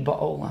ani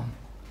ba'olam.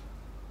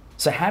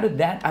 So how did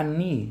that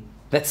ani,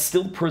 that's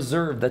still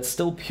preserved, that's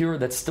still pure,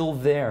 that's still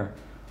there,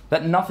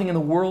 that nothing in the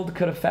world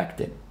could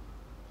affect it,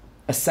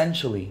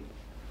 essentially,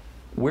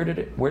 where did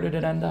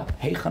it end up?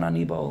 Heichan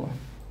ani ba'olam.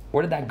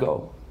 Where did that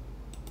go?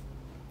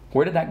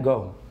 Where did that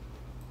go?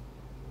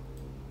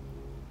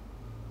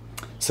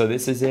 So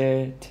this is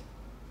it.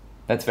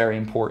 That's very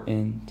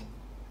important.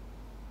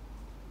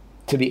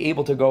 To be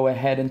able to go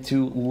ahead and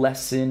to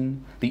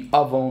lessen the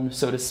avon,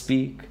 so to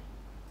speak.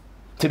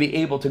 To be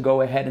able to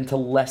go ahead and to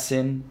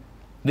lessen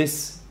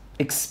this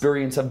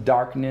experience of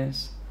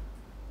darkness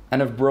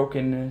and of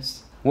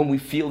brokenness when we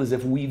feel as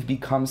if we've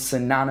become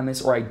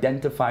synonymous or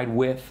identified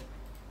with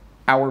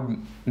our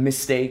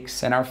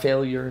mistakes and our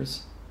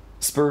failures,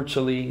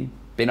 spiritually,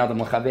 ben adam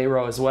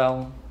l'chavero as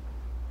well.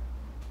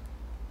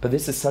 But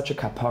this is such a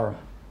kapara.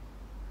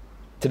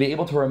 To be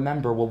able to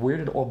remember, well, where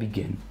did it all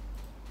begin?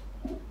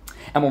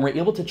 And when we're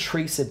able to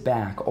trace it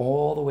back,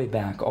 all the way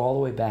back,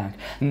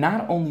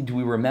 not only do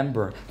we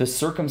remember the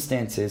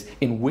circumstances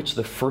in which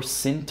the first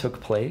sin took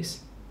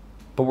place,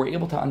 but we're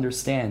able to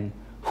understand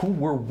who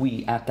were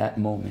we at that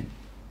moment.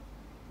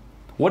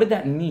 What did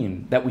that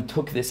mean that we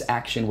took this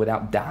action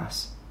without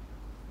das?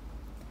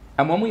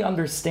 And when we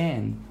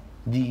understand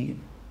the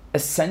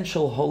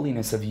essential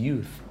holiness of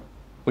youth,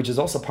 which is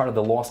also part of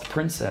the lost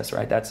princess,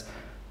 right? That's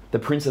the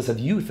princess of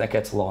youth that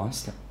gets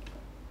lost.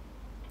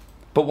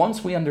 But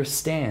once we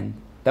understand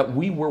that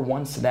we were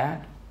once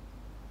that,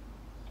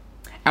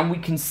 and we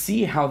can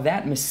see how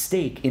that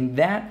mistake in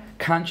that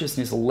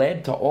consciousness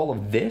led to all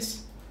of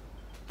this,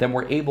 then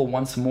we're able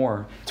once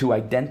more to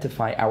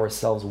identify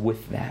ourselves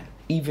with that,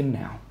 even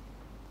now.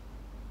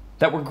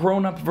 That we're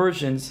grown-up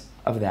versions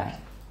of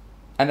that.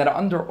 And that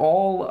under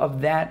all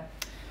of that,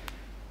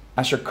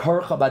 asher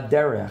karcha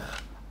baderech,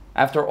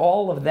 after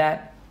all of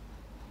that,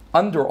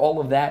 under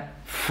all of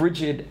that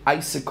frigid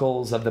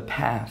icicles of the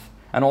path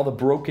and all the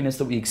brokenness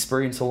that we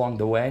experience along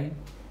the way,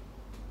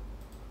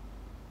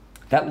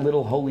 that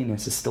little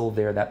holiness is still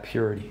there, that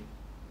purity.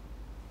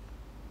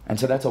 And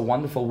so that's a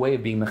wonderful way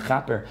of being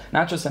mechaper,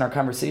 not just in our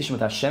conversation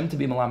with Hashem to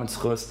be melamed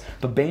zchus,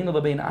 but bein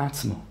lebein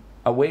atzmo,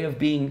 a way of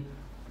being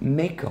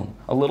mekel,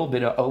 a little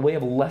bit, a way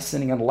of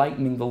lessening and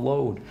lightening the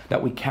load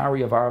that we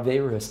carry of our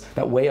averis,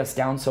 that weigh us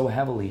down so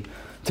heavily,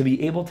 to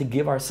be able to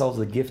give ourselves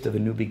the gift of a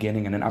new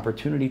beginning and an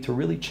opportunity to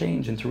really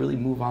change and to really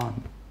move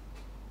on.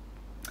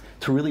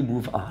 To really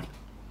move on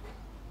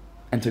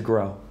and to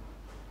grow.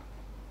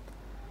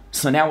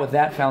 So now with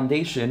that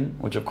foundation,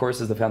 which of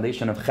course is the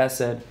foundation of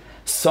Chesed,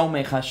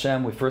 Somech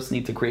Hashem, we first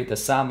need to create the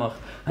Samach,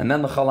 and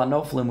then the Chol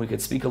HaNoflim, we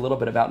could speak a little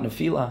bit about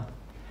Nefila.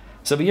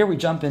 So over here we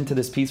jump into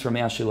this piece from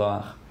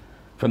Yashilach,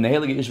 from the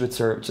Heilige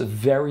Ishbitzer. It's a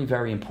very,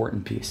 very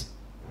important piece.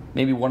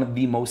 Maybe one of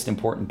the most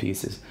important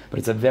pieces, but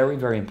it's a very,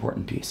 very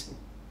important piece.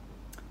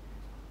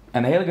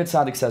 And the Heilige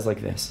Tzaddik says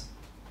like this: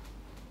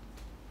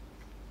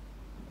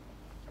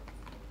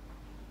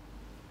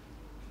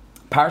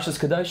 Parshas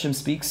Kedoshim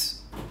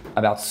speaks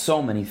about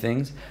so many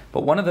things,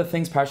 but one of the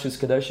things Parshas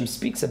Kedoshim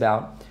speaks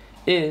about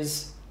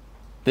is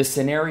the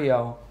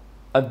scenario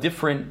of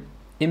different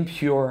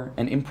impure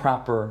and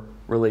improper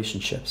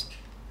relationships.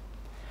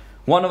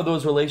 One of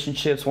those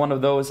relationships, one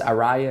of those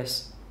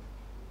arayas,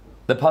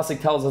 the pasuk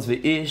tells us,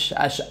 "V'ish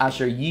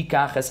asher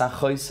yikach es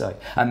achoisai,"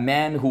 a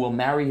man who will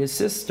marry his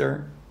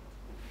sister,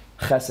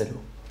 chesedu.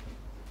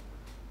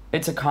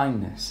 It's a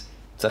kindness.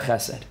 It's a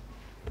chesed.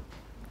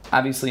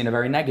 Obviously, in a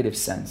very negative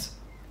sense.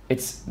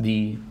 It's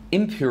the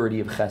impurity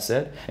of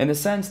chesed in the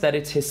sense that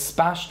it's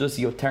hispashtus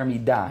yoter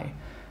midai.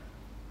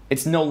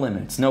 It's no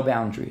limits, no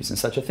boundaries. And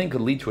such a thing could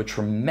lead to a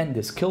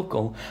tremendous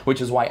kilkel, which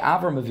is why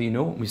Avram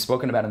Avinu, we've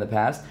spoken about in the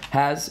past,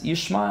 has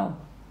Yishmael.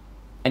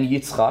 And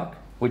Yitzchak,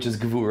 which is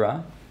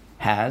Gevura,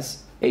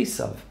 has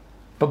Esav.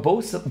 But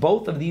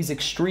both of these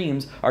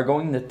extremes are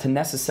going to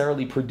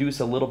necessarily produce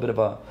a little bit of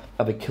a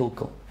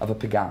kilkel, of a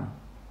pagam.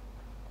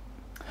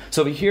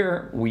 So over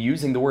here, we're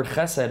using the word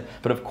chesed,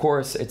 but of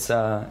course it's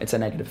a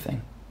negative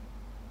thing.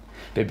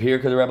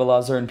 Pirkei the Rebbe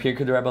Lazar and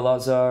Pirkei the Rebbe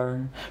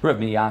Lazar, Reb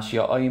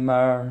Miyashia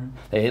Oymar,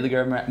 the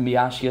Heiliger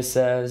Miyashia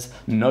says,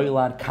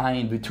 Noilad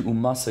Kayin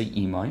v'tu'umasai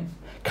imai.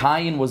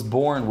 Kayin was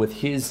born with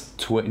his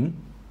twin,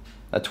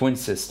 a twin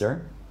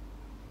sister.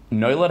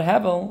 Noilad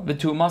Hevel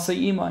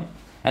v'tu'umasai imai.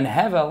 And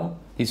Hevel,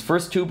 his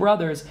first two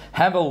brothers,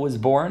 Hevel was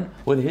born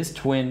with his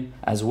twin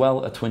as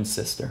well, a twin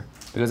sister.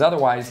 Because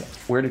otherwise,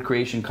 where did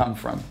creation come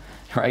from?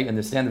 Right?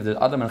 Understand that there's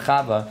Adam and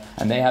Chava,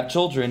 and they have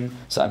children,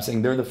 so I'm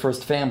saying they're the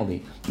first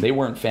family. They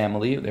weren't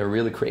family, they were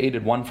really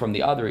created one from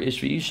the other, Ish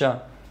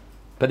v'Isha,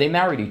 but they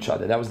married each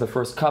other. That was the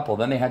first couple.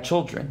 Then they had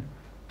children.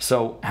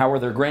 So how are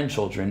their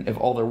grandchildren if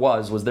all there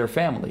was their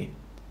family?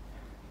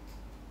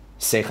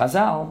 Say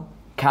Chazal,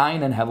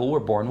 Cain and Hevel were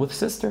born with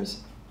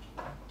sisters.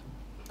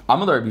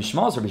 Amalur Rabbi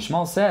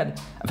Shmuel said,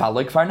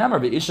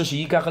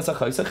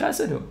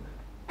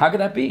 how could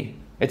that be?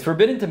 It's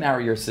forbidden to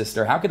marry your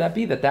sister. How could that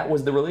be? That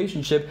was the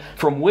relationship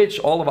from which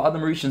all of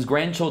Adam Rishon's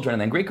grandchildren and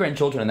then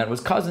great-grandchildren and then it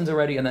was cousins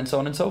already and then so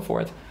on and so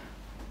forth.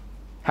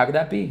 How could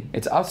that be?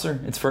 It's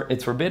asur.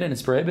 It's forbidden.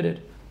 It's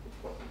prohibited.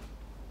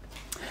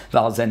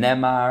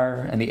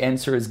 And the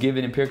answer is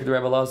given in Pirkei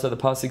Rebbe Lazar. The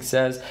pasuk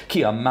says,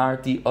 "Ki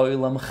amarti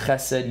olam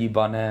chesed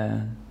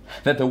yibaneh,"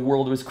 that the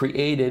world was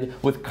created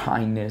with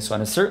kindness. So on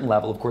a certain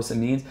level, of course, it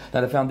means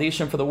that the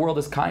foundation for the world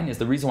is kindness.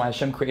 The reason why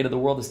Hashem created the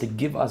world is to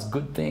give us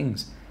good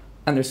things.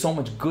 And there's so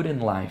much good in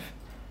life.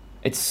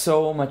 It's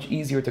so much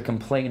easier to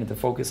complain and to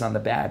focus on the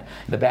bad.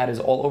 The bad is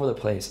all over the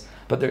place.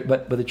 But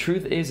the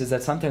truth is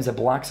that sometimes it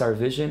blocks our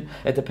vision.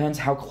 It depends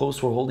how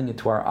close we're holding it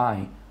to our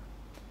eye.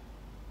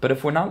 But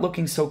if we're not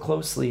looking so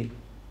closely,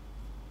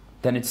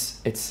 then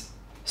it's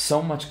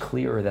so much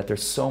clearer that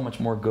there's so much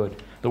more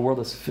good. The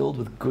world is filled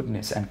with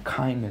goodness and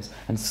kindness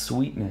and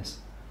sweetness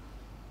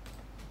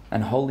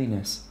and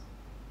holiness.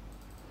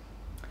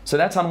 So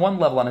that's on one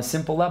level, on a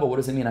simple level. What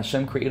does it mean?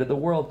 Hashem created the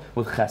world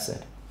with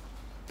chesed.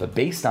 But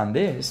based on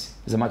this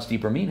is a much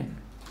deeper meaning.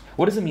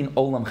 What does it mean,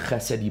 olam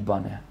chesed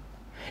yibaneh?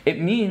 It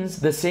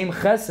means the same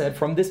chesed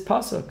from this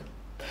pasuk.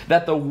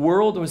 That the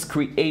world was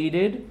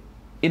created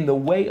in the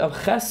way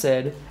of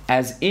chesed,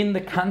 as in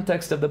the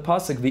context of the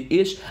pasuk,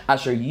 v'ish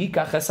asher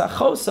yikach es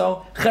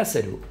achoso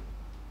chesedu.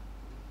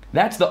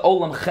 That's the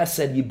olam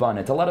chesed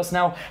yibaneh. To let us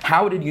know,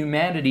 how did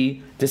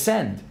humanity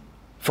descend?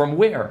 From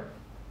where?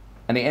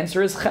 And the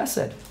answer is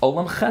chesed.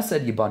 Olam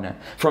chesed yibaneh.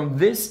 From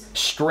this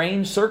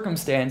strange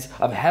circumstance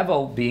of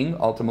Hevel being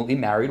ultimately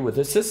married with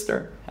his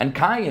sister, and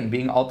Cain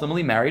being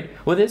ultimately married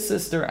with his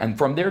sister, and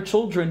from their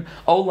children,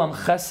 olam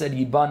chesed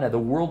yibaneh. The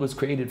world was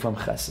created from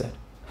chesed.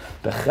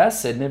 The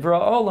chesed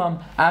nivra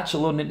olam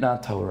achalo nitna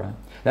Torah.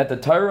 That the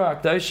Torah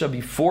Akdosha,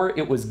 before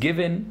it was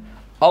given,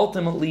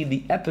 ultimately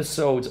the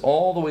episodes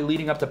all the way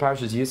leading up to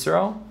Parshas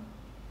Yisro,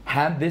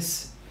 had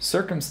this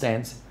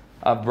circumstance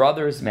of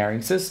brothers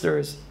marrying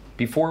sisters,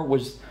 before it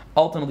was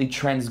ultimately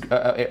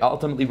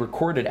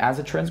recorded as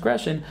a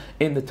transgression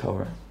in the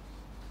Torah.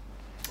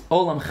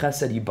 Olam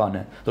chesed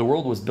yibaneh. The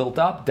world was built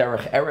up,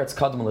 derech eretz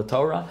kadma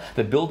l'Torah,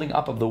 the building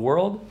up of the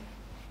world,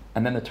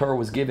 and then the Torah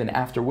was given,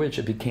 after which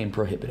it became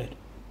prohibited.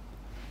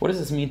 What does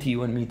this mean to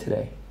you and me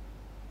today?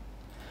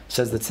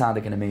 Says the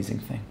tzaddik, an amazing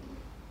thing.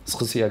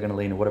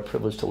 What a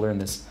privilege to learn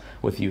this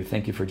with you.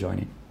 Thank you for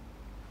joining.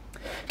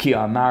 Ki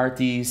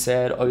amarti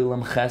said,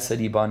 olam chesed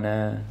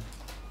yibaneh.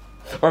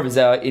 Or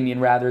Inyan,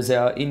 rather,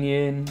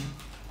 Inyan.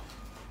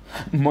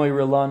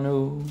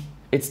 Moirelanu.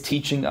 It's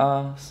teaching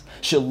us.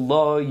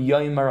 Shelo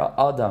yomer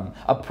adam.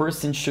 A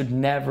person should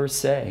never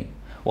say,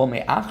 well,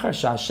 me'achar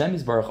Hashem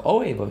yisbarach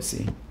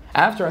oevosi.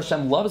 After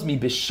Hashem loves me,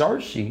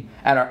 bisharshi,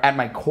 at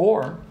my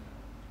core,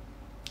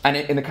 and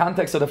in the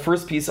context of the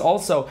first piece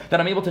also,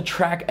 that I'm able to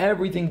track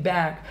everything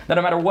back, that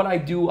no matter what I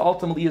do,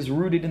 ultimately is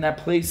rooted in that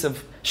place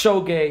of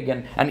shogeg,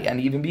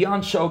 and even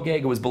beyond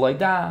shogeg, it was b'lai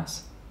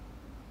das.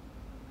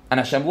 And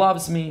Hashem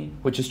loves me,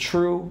 which is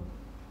true.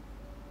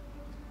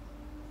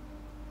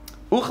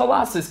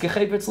 Uchalasis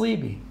kechayvetz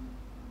libi.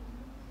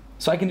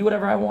 So I can do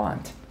whatever I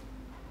want.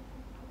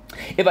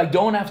 If I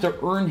don't have to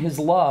earn His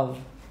love,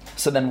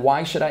 So then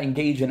why should I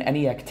engage in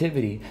any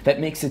activity that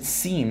makes it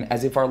seem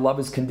as if our love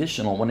is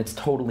conditional when it's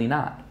totally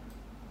not?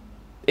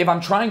 If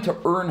I'm trying to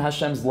earn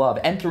Hashem's love,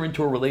 enter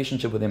into a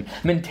relationship with Him,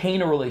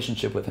 maintain a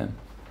relationship with Him,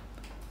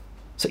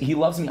 so He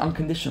loves me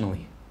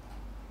unconditionally.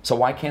 So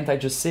why can't I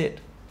just sit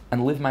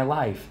and live my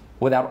life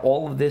without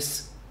all of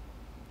this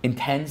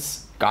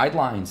intense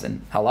guidelines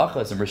and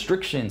halachas and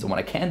restrictions and what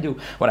I can do,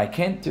 what I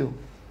can't do?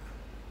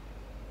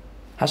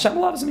 Hashem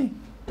loves me.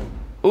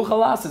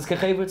 Uchalas is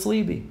kechevitz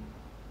libi.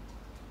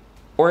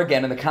 Or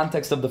again, in the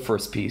context of the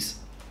first piece,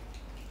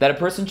 that a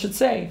person should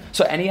say,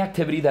 so any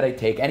activity that I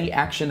take, any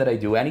action that I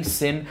do, any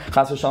sin,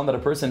 chas v'shalom, that a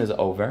person is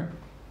over,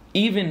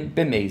 even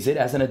b'mezid,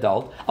 as an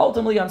adult,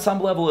 ultimately on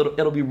some level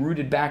it'll be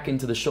rooted back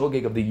into the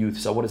shogeg of the youth,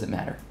 so what does it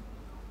matter?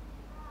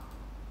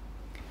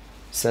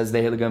 Says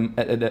the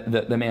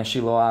Mea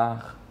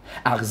Shiloach,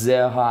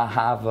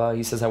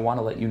 he says, I want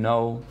to let you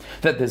know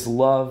that this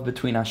love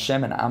between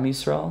Hashem and Am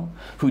Yisrael,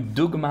 hu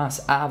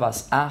dugmas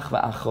avas ach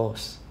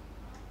v'achos.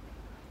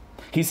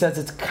 He says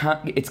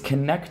it's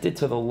connected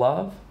to the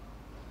love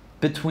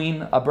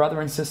between a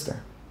brother and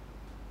sister.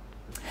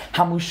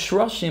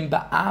 Hamushroshim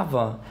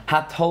ba'ava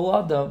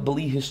hatolada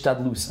b'li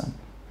hishtadlusam.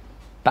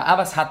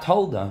 Ba'avas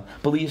hatolda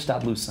b'li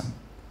hishtadlusam.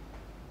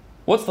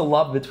 What's the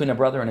love between a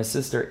brother and a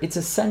sister? It's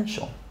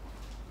essential.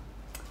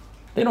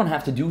 They don't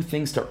have to do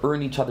things to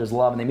earn each other's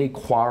love, and they may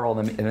quarrel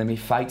and they may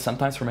fight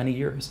sometimes for many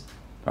years.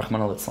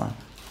 Rahman al-Islam.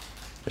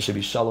 There should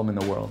be shalom in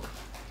the world.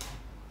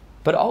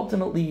 But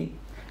ultimately,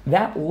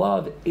 that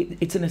love,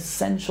 it's an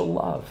essential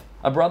love.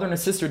 A brother and a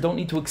sister don't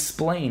need to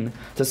explain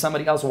to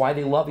somebody else why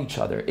they love each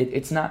other.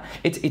 It's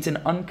an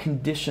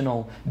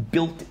unconditional,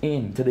 built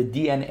in to the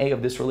DNA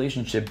of this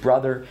relationship,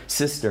 brother,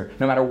 sister.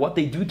 No matter what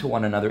they do to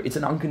one another, it's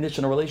an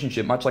unconditional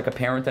relationship, much like a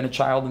parent and a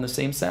child in the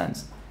same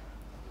sense.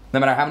 No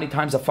matter how many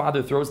times a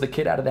father throws the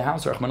kid out of the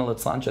house, Rahman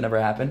al-Islam, should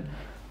never happen.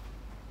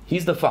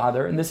 He's the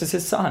father and this is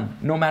his son,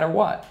 no matter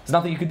what. There's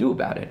nothing you can do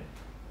about it.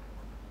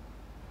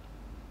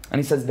 And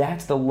he says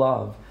that's the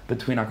love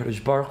between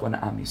HaKadosh Baruch Hu and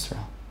Am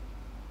Yisrael.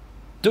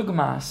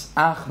 Dugmas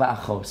ach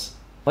va'achos,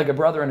 like a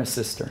brother and a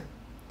sister.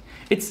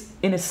 It's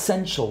an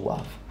essential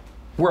love.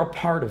 We're a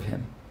part of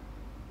Him.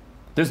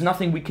 There's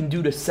nothing we can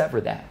do to sever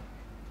that.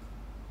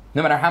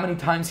 No matter how many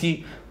times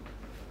He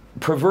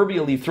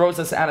proverbially throws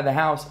us out of the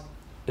house,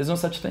 there's no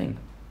such thing.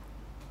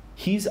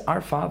 He's our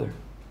Father,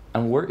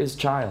 and we're His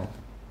child.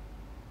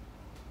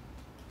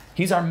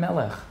 He's our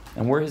Melech,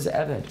 and we're His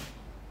Eved.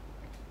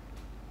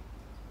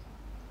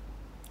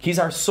 He's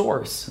our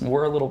source, and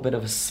we're a little bit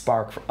of a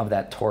spark of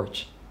that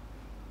torch.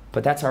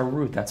 But that's our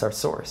root, that's our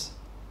source.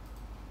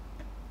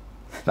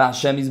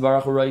 Hashem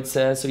Yisbarach Hu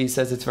says, so he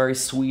says it's very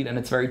sweet and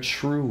it's very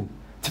true.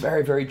 It's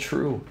very, very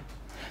true.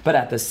 But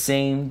at the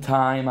same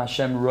time,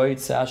 Hashem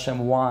wants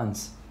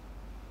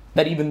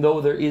that even though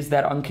there is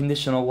that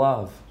unconditional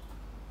love,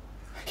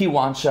 He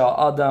wants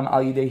Adam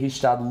al yidei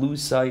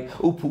hishtadlusai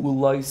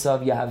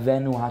upu'ulaisav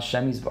yahavenu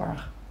Hashem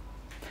Yisbarach.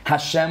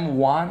 Hashem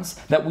wants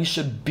that we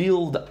should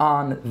build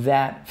on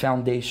that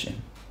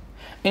foundation.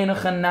 In a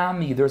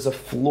chanami, there's a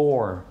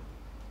floor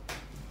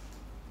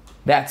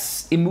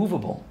that's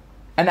immovable.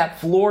 And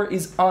that floor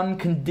is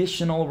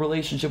unconditional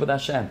relationship with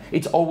Hashem.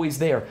 It's always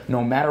there,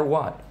 no matter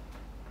what.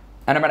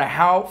 And no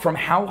matter from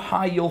how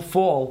high you'll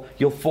fall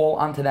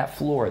onto that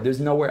floor. There's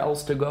nowhere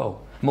else to go.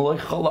 David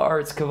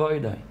HaMelech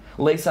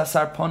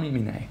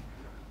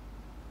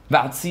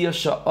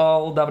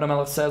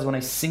says, when I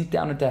sink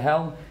down into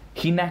hell,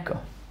 hineka.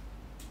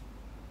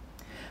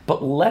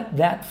 But let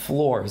that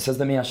floor, says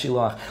the Mea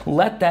Shiloach,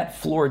 let that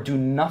floor do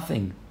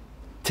nothing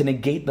to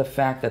negate the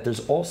fact that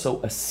there's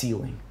also a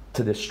ceiling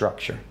to this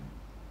structure.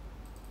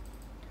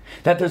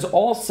 That there's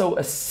also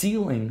a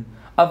ceiling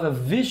of a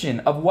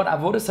vision of what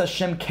Avodas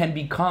Hashem can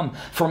become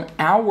from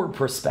our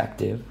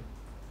perspective,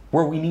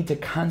 where we need to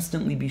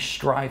constantly be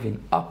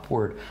striving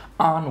upward,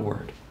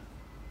 onward,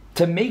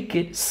 to make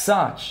it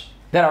such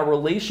that our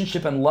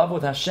relationship and love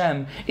with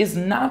Hashem is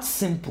not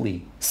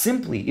simply,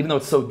 even though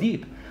it's so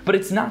deep, but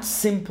it's not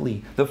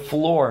simply the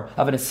floor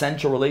of an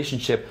essential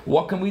relationship.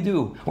 What can we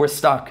do? We're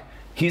stuck.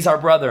 He's our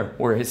brother,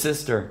 we're his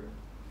sister.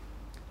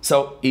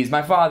 So he's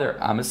my father,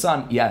 I'm his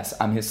son. Yes,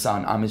 I'm his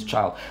son, I'm his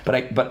child.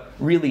 But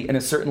really, in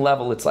a certain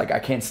level, it's like I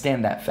can't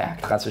stand that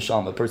fact. Chas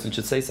v'shalom, a person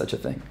should say such a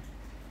thing.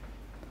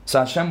 So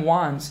Hashem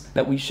wants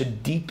that we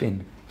should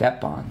deepen that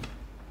bond.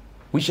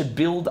 We should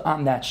build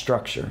on that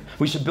structure.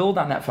 We should build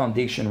on that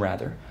foundation,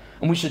 rather.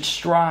 And we should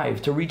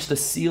strive to reach the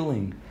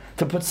ceiling,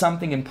 to put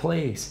something in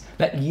place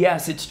that,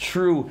 yes, it's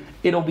true,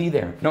 it'll be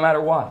there, no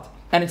matter what.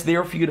 And it's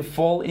there for you to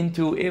fall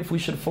into if we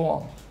should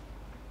fall.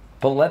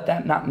 But let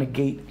that not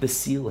negate the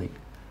ceiling.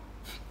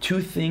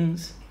 Two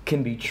things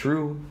can be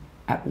true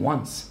at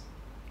once.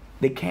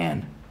 They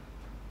can.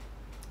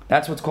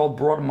 That's what's called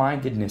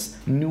broad-mindedness,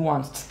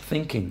 nuanced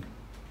thinking.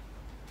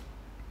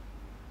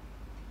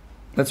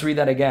 Let's read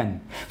that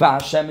again.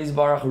 Hashem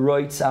Yisbarach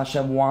roitz,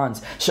 Hashem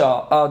wants.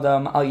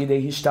 Adam al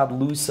yidei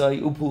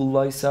hishtadlusai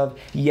upu'ulaisav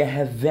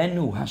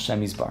yehevenu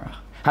Hashem Yisbarach.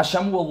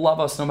 Hashem will love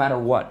us no matter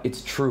what.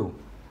 It's true.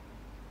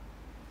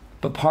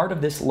 But part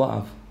of this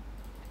love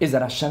is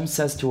that Hashem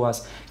says to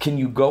us, can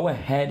you go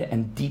ahead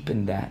and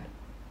deepen that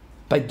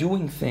by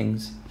doing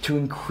things to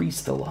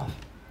increase the love?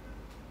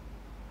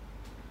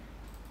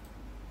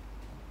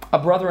 A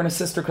brother and a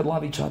sister could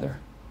love each other,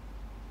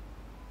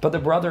 but the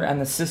brother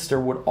and the sister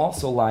would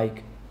also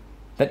like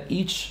that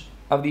each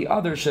of the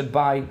others should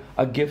buy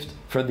a gift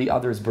for the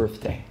other's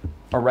birthday,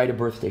 or write a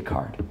birthday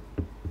card,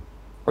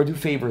 or do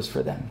favors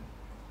for them.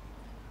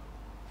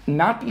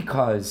 Not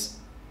because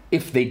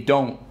if they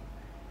don't,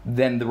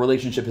 then the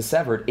relationship is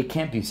severed. It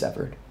can't be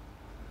severed.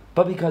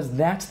 But because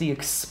that's the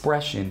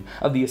expression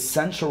of the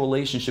essential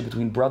relationship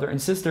between brother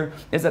and sister,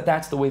 is that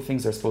that's the way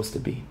things are supposed to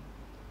be.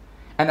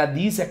 And that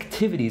these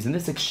activities and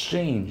this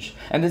exchange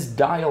and this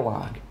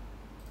dialogue,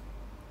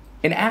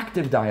 an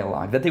active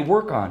dialogue that they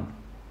work on,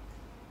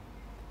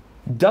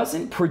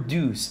 doesn't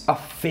produce a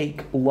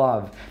fake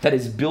love that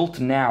is built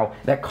now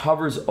that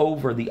covers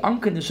over the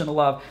unconditional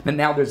love, and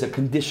now there's a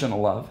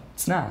conditional love.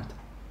 It's not.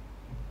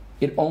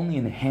 It only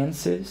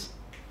enhances,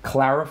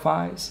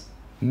 clarifies,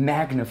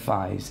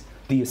 magnifies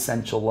the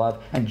essential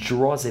love and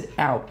draws it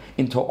out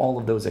into all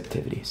of those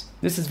activities.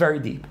 This is very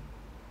deep.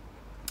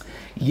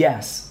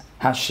 Yes,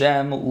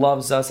 Hashem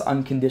loves us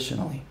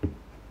unconditionally.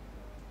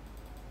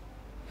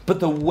 But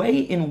the way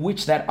in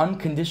which that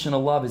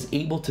unconditional love is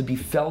able to be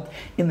felt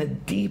in the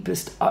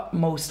deepest,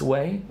 utmost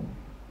way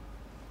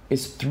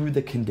is through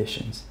the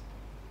conditions.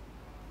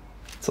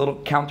 It's a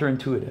little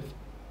counterintuitive.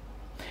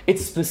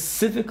 It's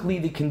specifically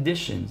the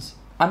conditions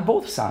on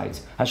both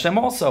sides. Hashem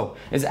also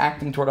is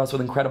acting toward us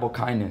with incredible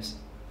kindness.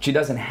 She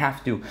doesn't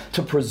have to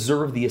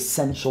preserve the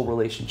essential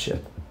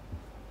relationship.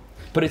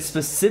 But it's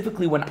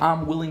specifically when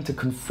I'm willing to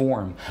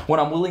conform, when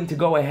I'm willing to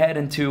go ahead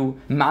and to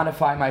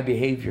modify my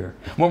behavior,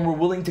 when we're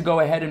willing to go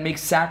ahead and make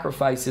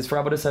sacrifices for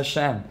Avodas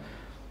Hashem,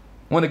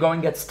 when the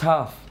going gets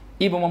tough,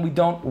 even when we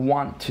don't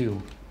want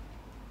to.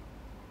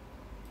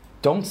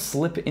 Don't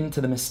slip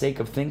into the mistake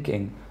of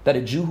thinking that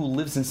a Jew who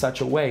lives in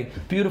such a way,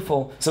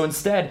 beautiful, so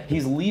instead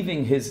he's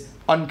leaving his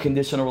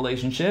unconditional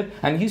relationship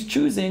and he's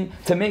choosing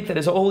to make that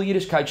his whole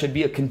Yiddishkeit should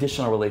be a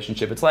conditional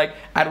relationship. It's like,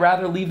 I'd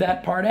rather leave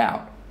that part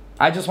out.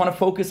 I just want to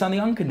focus on the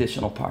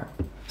unconditional part.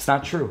 It's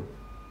not true.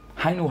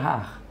 Hainu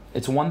hach.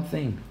 It's one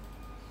thing.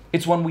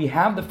 It's when we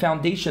have the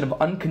foundation of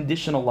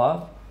unconditional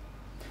love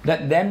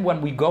that then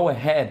when we go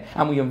ahead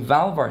and we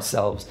involve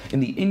ourselves in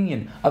the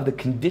inyan of the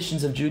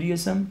conditions of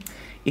Judaism,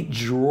 it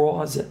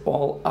draws it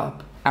all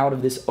up out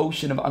of this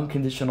ocean of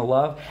unconditional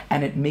love,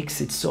 and it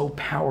makes it so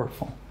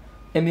powerful.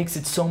 It makes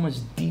it so much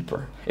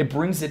deeper. It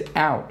brings it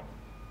out.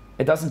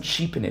 It doesn't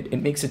cheapen it.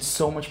 It makes it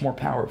so much more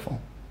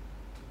powerful.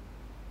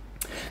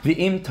 The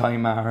im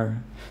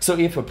taimar. So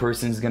if a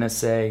person is going to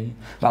say,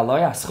 I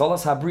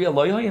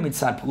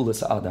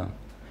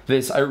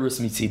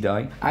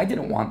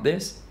didn't want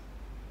this.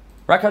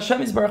 God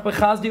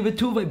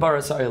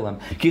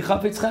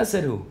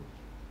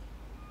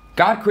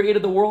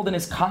created the world in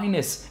His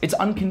kindness. It's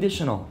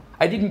unconditional.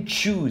 I didn't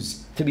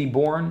choose to be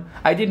born.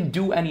 I didn't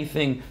do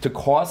anything to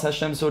cause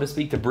Hashem, so to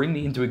speak, to bring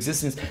me into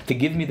existence, to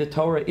give me the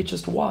Torah. It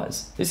just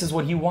was. This is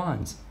what He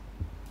wants.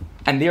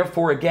 And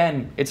therefore,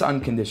 again, it's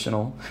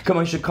unconditional.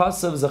 Remember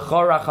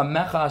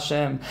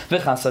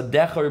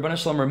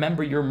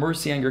your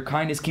mercy and your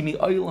kindness. Look at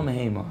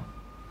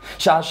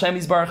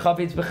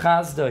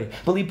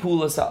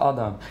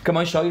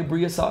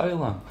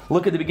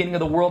the beginning of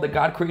the world, that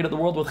God created the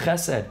world with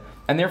chesed.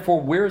 And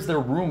therefore, where is there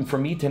room for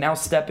me to now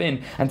step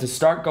in and to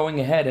start going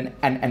ahead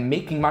and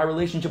making my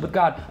relationship with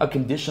God a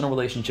conditional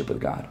relationship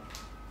with God?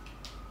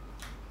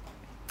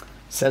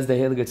 Says the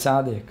Heilige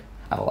Tzaddik,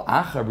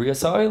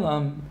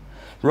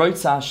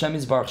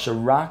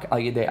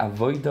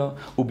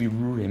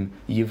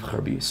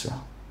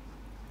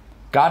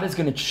 God is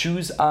going to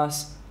choose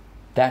us.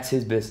 That's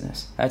His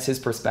business. That's His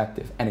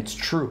perspective. And it's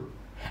true.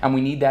 And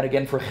we need that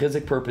again for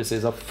chizik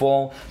purposes,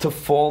 to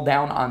fall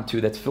down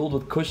onto, that's filled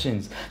with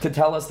cushions, to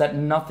tell us that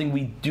nothing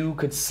we do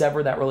could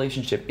sever that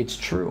relationship. It's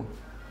true.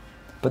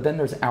 But then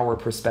there's our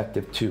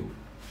perspective too.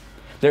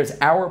 There's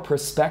our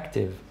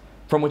perspective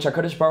from which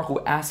HaKadosh Baruch Hu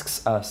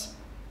asks us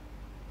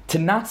to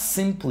not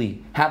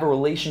simply have a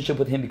relationship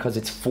with Him because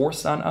it's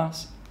forced on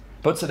us,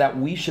 but so that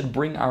we should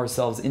bring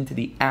ourselves into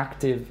the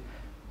active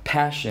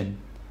passion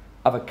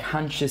of a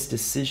conscious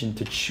decision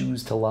to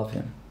choose to love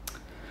Him.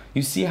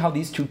 You see how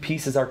these two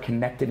pieces are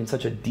connected in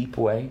such a deep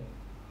way?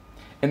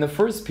 In the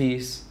first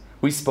piece,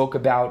 we spoke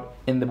about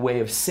in the way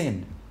of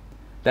sin,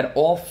 that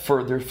all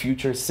further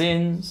future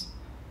sins,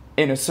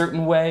 in a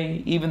certain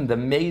way, even the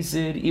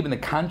mazid, even the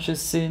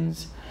conscious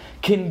sins,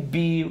 can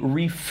be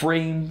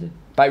reframed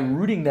by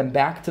rooting them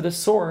back to the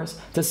source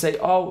to say,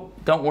 oh,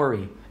 don't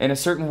worry. In a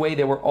certain way,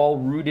 they were all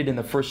rooted in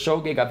the first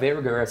shogeg,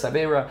 avera, geras,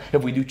 avera.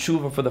 If we do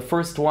tshuva for the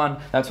first one,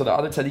 that's what the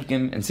other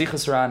tzaddikim and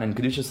Sichas Ran and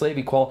Kedushas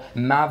Levi call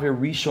maver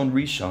rishon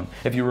rishon.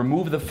 If you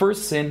remove the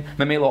first sin,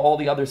 memela, all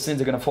the other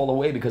sins are going to fall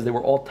away because they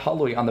were all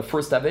talui on the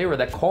first avera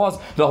that caused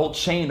the whole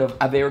chain of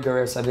avera,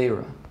 geras,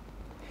 avera.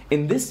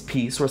 In this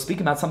piece, we're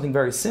speaking about something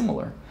very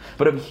similar.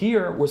 But over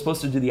here, we're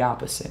supposed to do the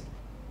opposite.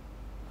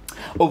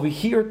 Over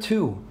here,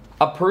 too,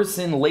 a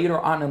person later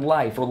on in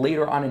life or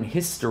later on in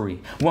history,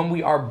 when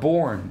we are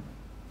born,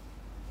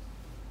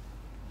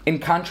 in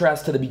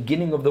contrast to the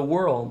beginning of the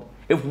world,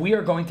 if we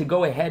are going to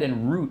go ahead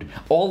and root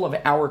all of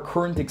our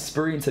current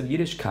experience of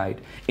Yiddishkeit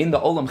in the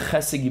Olam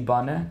Chesed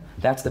Yibana,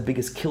 that's the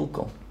biggest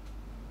kilkel.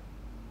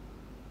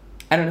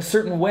 And in a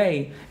certain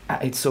way,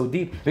 it's so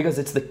deep, because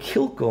it's the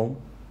kilkel,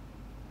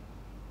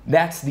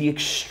 that's the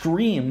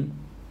extreme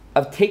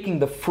of taking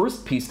the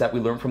first piece that we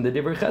learned from the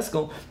Divrei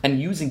Cheskel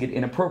and using it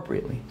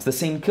inappropriately. It's the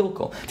same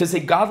kilkel. To say,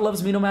 God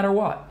loves me no matter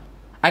what.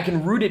 I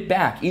can root it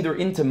back either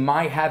into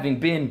my having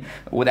been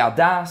without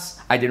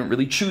das, I didn't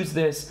really choose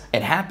this,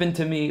 it happened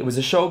to me, it was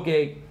a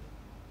shogeg.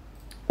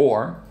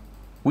 Or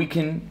we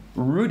can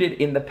root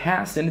it in the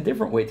past in a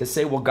different way, to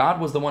say, well,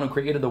 God was the one who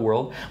created the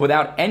world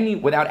without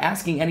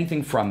asking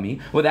anything from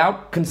me,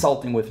 without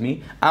consulting with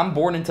me. I'm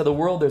born into the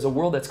world, there's a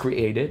world that's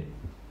created,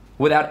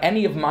 without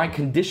any of my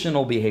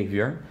conditional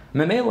behavior.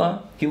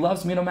 Memela, he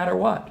loves me no matter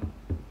what.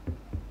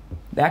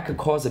 That could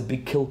cause a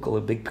big kilkel,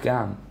 a big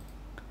pgam.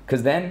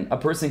 Because then a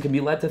person can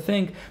be led to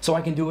think, so I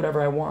can do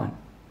whatever I want.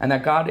 And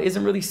that God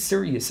isn't really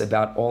serious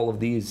about all of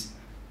these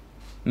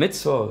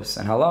mitzvos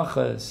and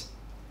halachas.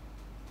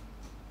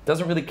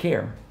 Doesn't really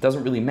care.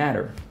 Doesn't really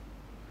matter.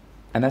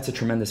 And that's a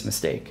tremendous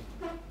mistake.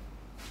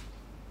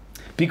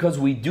 Because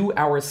we do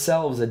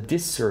ourselves a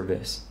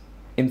disservice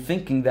in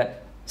thinking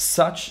that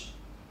such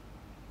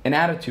an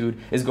attitude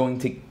is going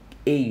to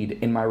aid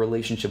in my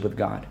relationship with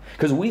God.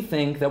 Because we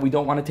think that we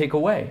don't want to take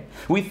away.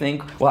 We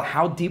think, well,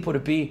 how deep would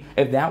it be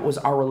if that was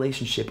our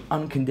relationship,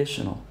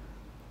 unconditional?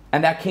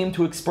 And that came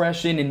to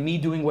expression in me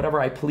doing whatever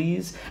I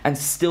please and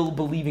still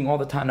believing all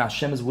the time that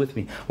Hashem is with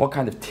me. What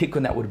kind of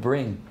tikkun that would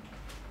bring.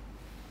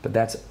 But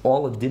that's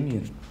all a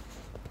dimyon.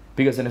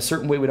 Because in a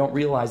certain way we don't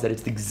realize that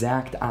it's the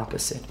exact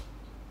opposite.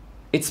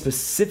 It's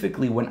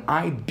specifically when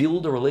I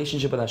build a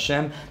relationship with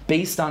Hashem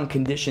based on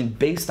condition,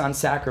 based on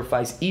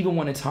sacrifice, even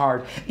when it's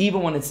hard,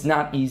 even when it's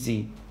not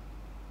easy.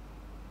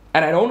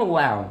 And I don't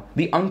allow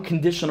the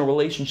unconditional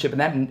relationship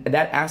and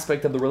that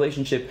aspect of the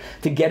relationship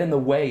to get in the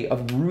way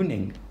of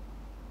ruining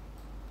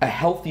a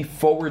healthy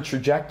forward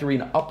trajectory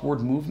and upward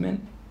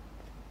movement,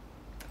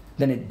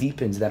 then it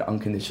deepens that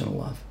unconditional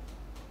love.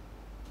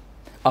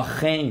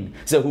 Achein,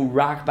 zehu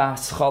rak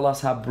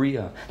ba'aschalas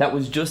habriya. That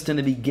was just in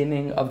the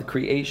beginning of the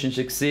creation,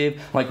 shiksiv,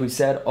 like we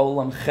said,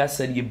 olam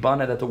chesed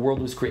yibana, that the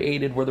world was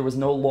created where there was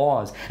no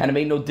laws, and it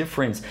made no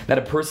difference that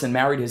a person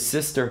married his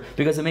sister,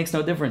 because it makes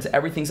no difference.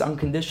 Everything's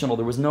unconditional.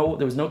 There was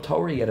no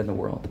Torah yet in the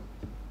world.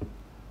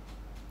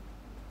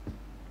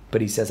 But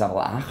he says,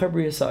 after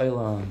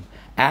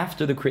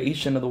the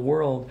creation of the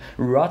world,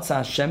 Ratza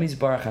Hashem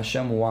Yisbarach,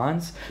 Hashem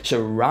wants,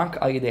 sherak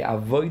al yedei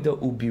avoda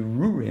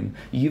ubirurim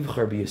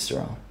yivchar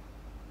b'Yisrael.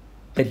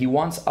 That he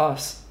wants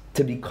us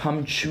to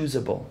become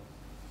choosable.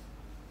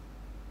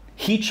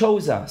 He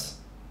chose us.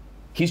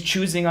 He's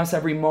choosing us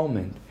every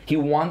moment. He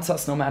wants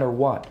us no matter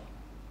what.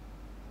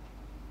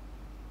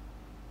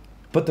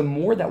 But the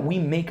more that we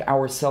make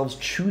ourselves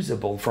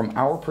choosable from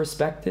our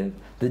perspective,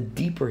 the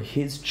deeper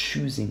his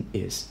choosing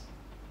is.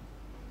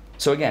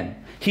 So again,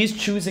 he's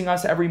choosing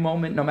us every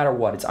moment no matter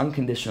what. It's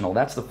unconditional.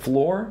 That's the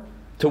floor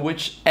to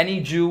which any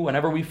Jew,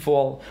 whenever we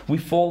fall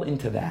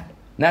into that.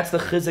 And that's the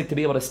chizuk, to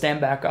be able to stand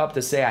back up,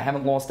 to say, I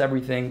haven't lost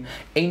everything.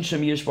 Ein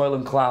shem yish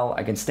b'olam klal.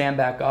 I can stand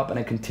back up and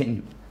I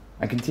continue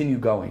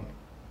going.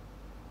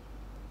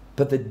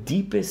 But the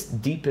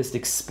deepest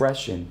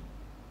expression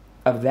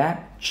of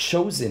that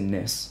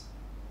chosenness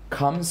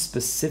comes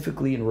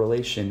specifically in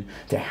relation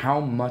to how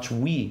much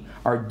we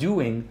are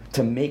doing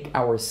to make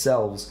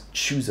ourselves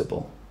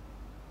choosable.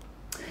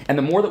 And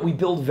the more that we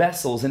build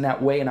vessels in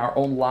that way in our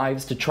own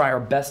lives, to try our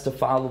best to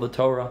follow the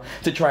Torah,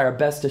 to try our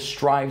best to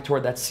strive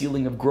toward that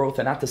ceiling of growth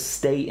and not to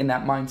stay in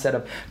that mindset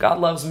of, God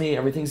loves me,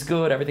 everything's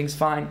good, everything's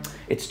fine.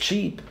 It's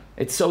cheap.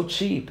 It's so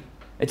cheap.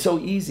 It's so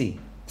easy.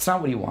 It's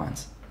not what he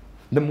wants.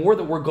 The more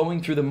that we're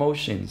going through the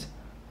motions,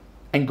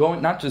 and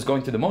not just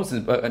going through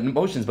the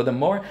emotions, but the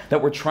more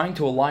that we're trying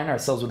to align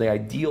ourselves with the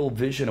ideal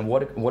vision of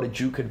what a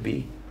Jew could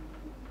be,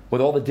 with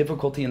all the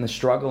difficulty and the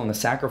struggle and the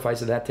sacrifice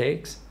that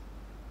takes,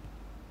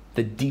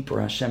 the deeper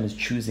Hashem is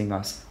choosing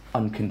us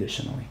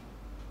unconditionally.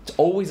 It's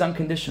always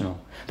unconditional.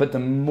 But the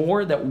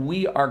more that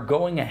we are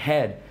going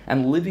ahead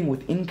and living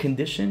within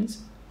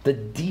conditions, the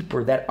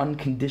deeper that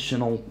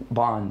unconditional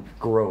bond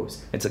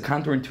grows. It's a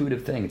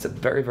counterintuitive thing. It's a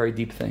very, very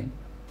deep thing.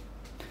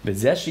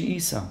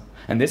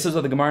 And this is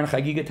what the Gemara in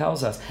Chagiga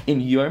tells us. If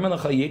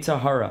the Yetzer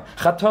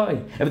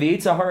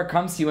Hara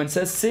comes to you and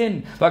says,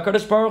 sin,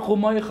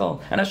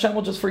 and Hashem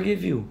will just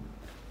forgive you.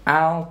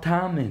 Al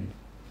tamin.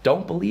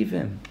 Don't believe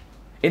him.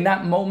 In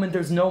that moment,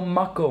 there's no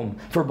makom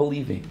for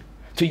believing.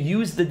 To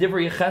use the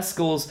Divrei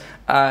Cheskel's,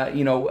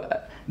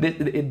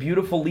 the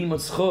beautiful limud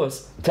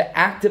schos, to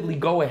actively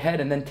go ahead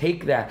and then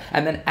take that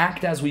and then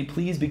act as we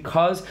please,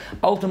 because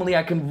ultimately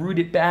I can root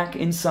it back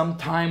in some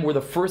time where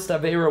the first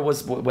avera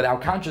was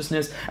without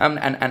consciousness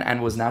and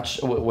was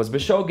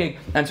b'shogeg,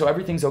 and so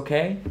everything's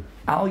okay.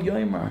 Al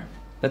yomer.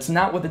 That's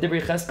not what the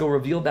Divrei Cheskel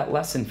revealed that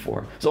lesson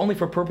for. It's only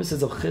for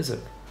purposes of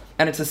chizuk.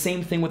 And it's the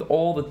same thing with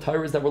all the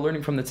Torahs that we're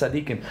learning from the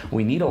tzaddikim.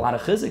 We need a lot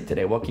of chizik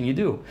today. What can you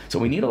do? So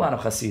we need a lot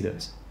of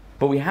chasidus.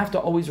 But we have to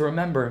always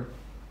remember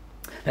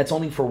that's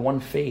only for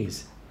one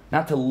phase.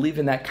 Not to live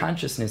in that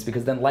consciousness,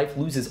 because then life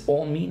loses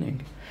all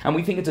meaning. And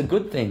we think it's a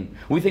good thing.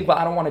 We think, well,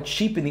 I don't want to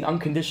cheapen the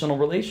unconditional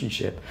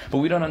relationship. But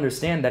we don't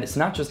understand that it's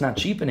not just not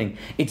cheapening,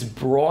 it's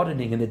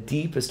broadening in the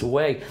deepest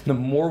way. The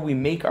more we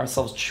make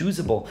ourselves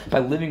choosable by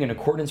living in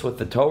accordance with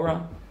the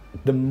Torah,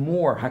 the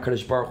more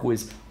HaKadosh Baruch Hu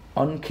is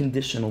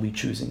unconditionally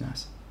choosing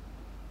us.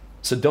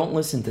 So don't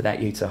listen to that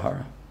Yetzer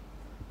Hara.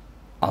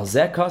 Al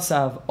zeh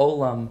kasav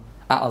olam,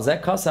 al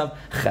zeh kasav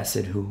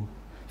chesed hu,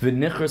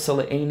 v'nichras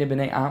ale'eini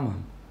b'nei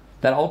amam.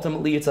 That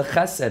ultimately it's a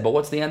chesed, but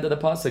what's the end of the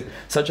pasuk?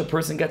 Such a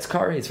person gets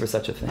kares for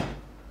such a thing.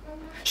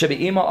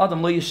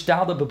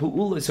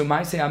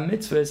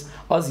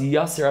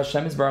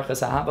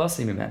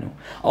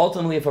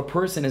 Ultimately, if a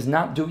person is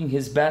not doing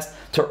his best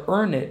to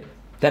earn it,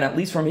 then at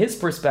least from his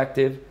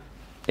perspective,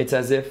 it's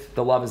as if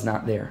the love is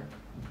not there.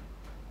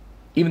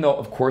 Even though,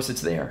 of course,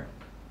 it's there.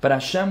 But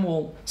Hashem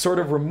will sort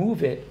of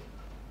remove it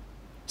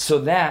so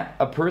that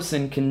a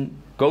person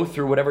can go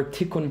through whatever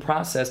tikkun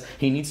process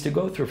he needs to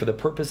go through for the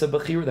purpose of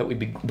Bechira, that we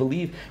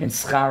believe in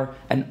schar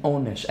and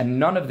onesh. And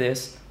none of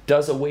this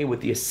does away with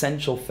the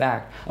essential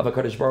fact of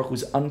HaKadosh Baruch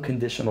Hu's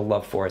unconditional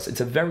love for us.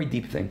 It's a very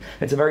deep thing.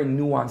 It's a very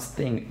nuanced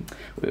thing.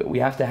 We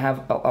have to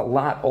have a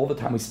lot, all the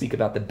time we speak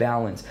about the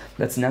balance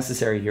that's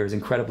necessary here is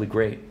incredibly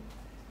great.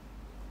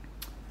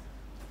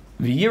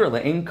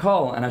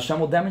 And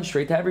Hashem will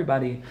demonstrate to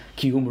everybody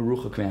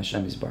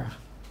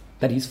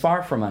that he's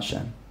far from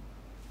Hashem.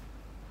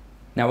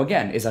 Now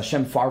again, is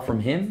Hashem far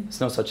from him?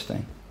 There's no such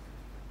thing.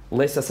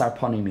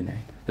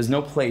 There's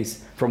no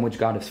place from which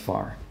God is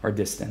far or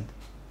distant.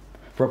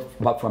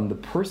 But from the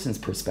person's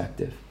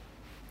perspective,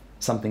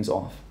 something's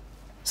off.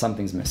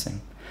 Something's missing.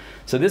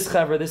 So this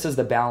is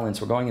the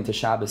balance. We're going into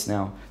Shabbos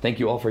now. Thank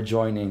you all for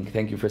joining.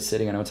 Thank you for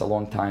sitting. I know it's a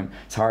long time.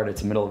 It's hard.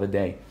 It's the middle of the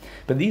day.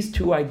 But these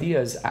two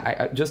ideas,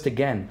 I just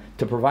again,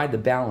 to provide the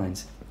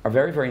balance, are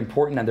very, very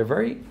important, and they're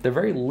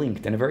very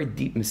linked in a very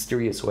deep,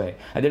 mysterious way.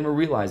 I didn't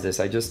realize this.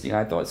 I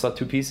thought I saw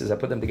two pieces. I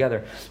put them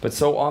together. But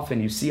so often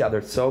you see how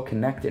they're so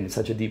connected in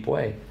such a deep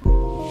way.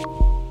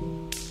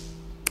 To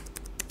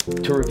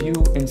review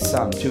in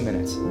sum, 2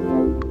 minutes.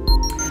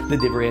 The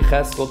Divrei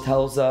Cheskel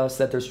tells us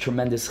that there's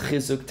tremendous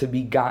chizuk to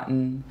be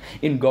gotten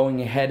in going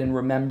ahead and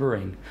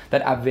remembering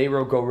that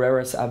Aveiro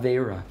goreres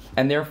Aveira.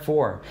 And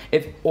therefore,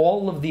 if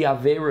all of the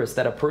Aveiros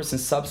that a person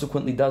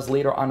subsequently does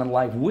later on in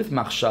life with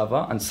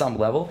machshava, on some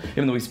level,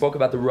 even though we spoke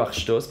about the ruach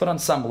shtos, but on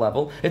some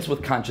level, it's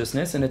with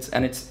consciousness and it's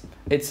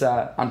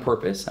on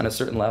purpose on a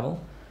certain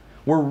level,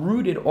 we're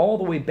rooted all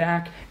the way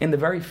back in the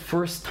very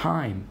first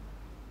time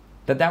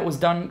that was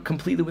done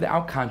completely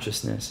without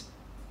consciousness,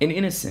 in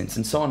innocence,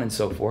 and so on and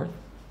so forth.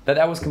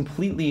 That was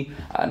completely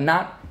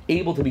not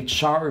able to be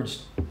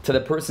charged to the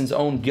person's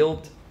own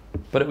guilt,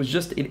 but it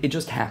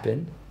just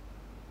happened.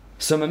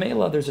 So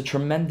Mamela, there's a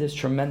tremendous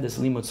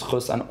limud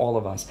zchus on all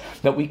of us,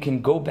 that we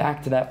can go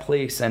back to that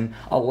place and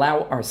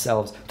allow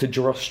ourselves to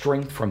draw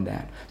strength from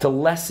that, to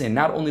lessen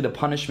not only the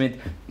punishment,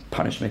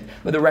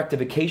 but the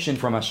rectification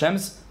from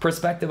Hashem's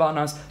perspective on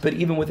us, but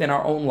even within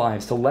our own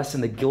lives, to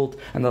lessen the guilt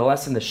and to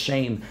lessen the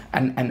shame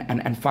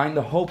and find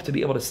the hope to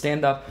be able to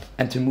stand up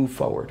and to move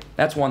forward.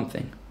 That's one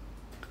thing.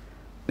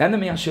 Then the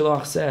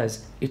Me'ashilach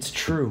says, it's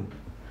true.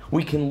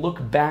 We can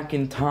look back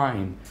in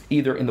time,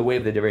 either in the way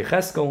of the Divrei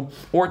Cheskel,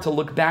 or to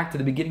look back to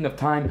the beginning of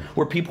time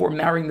where people were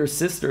marrying their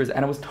sisters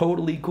and it was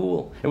totally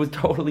cool. It was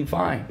totally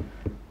fine.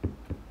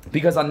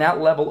 Because on that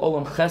level,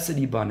 Olam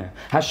Chesed Yibane,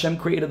 Hashem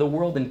created the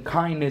world in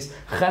kindness,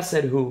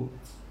 Chesed Hu,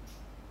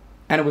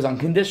 and it was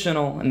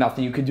unconditional, and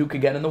nothing you could do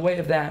could get in the way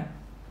of that.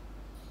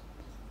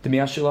 The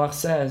Me'ashilach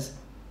says,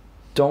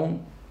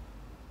 don't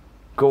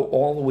go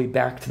all the way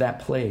back to that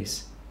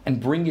place and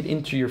bring it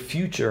into your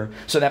future,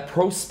 so that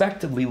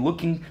prospectively,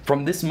 looking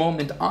from this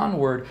moment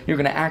onward, you're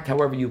going to act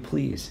however you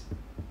please.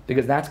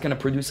 Because that's going to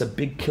produce a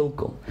big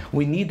kilkel.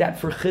 We need that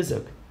for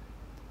chizuk.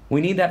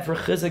 We need that for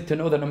chizuk to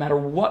know that no matter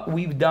what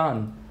we've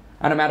done,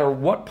 and no matter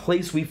what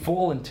place we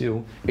fall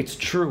into, it's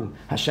true.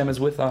 Hashem is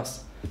with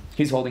us.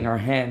 He's holding our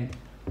hand.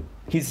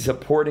 He's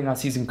supporting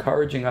us. He's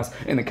encouraging us.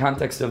 In the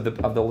context of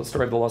the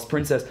story of the lost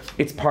princess,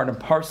 it's part and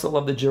parcel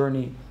of the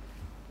journey.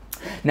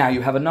 Now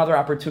you have another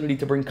opportunity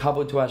to bring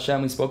kavod to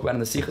Hashem. We spoke about it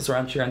in the Sichos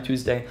around here on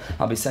Tuesday.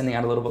 I'll be sending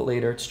out a little bit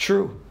later. It's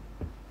true.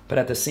 But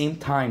at the same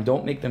time,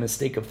 don't make the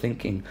mistake of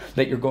thinking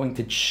that you're going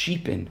to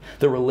cheapen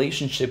the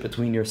relationship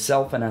between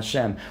yourself and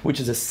Hashem,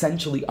 which is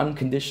essentially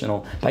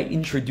unconditional, by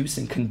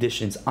introducing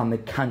conditions. On the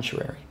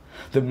contrary,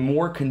 the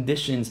more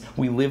conditions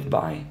we live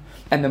by,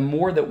 and the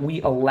more that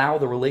we allow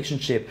the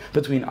relationship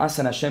between us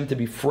and Hashem to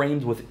be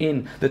framed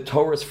within the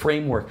Torah's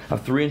framework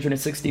of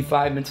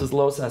 365 mitzvahs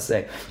lo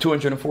saseh,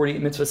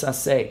 248 mitzvahs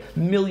saseh,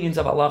 millions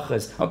of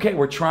halachas. Okay,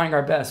 we're trying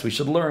our best. We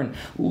should learn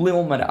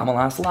lilmad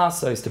amalas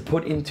lasos to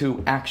put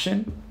into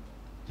action.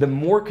 The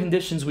more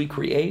conditions we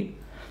create,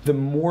 the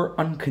more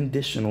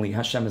unconditionally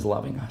Hashem is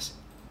loving us.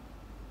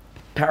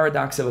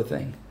 Paradox of a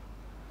thing.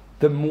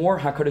 the more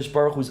HaKadosh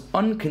Baruch Hu's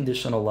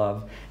unconditional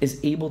love is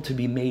able to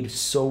be made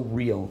so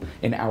real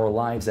in our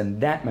lives.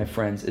 And that, my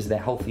friends, is the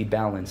healthy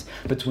balance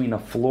between a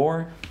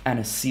floor and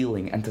a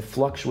ceiling, and to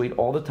fluctuate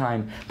all the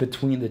time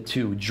between the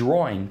two,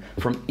 drawing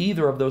from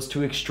either of those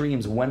two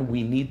extremes when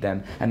we need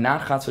them, and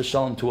not chas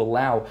v'shalom to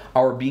allow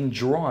our being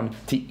drawn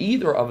to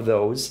either of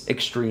those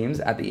extremes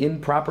at the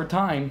improper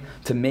time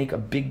to make a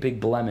big, big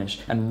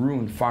blemish and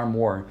ruin far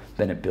more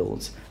than it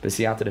builds.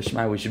 B'siyata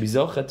d'shmai, we should be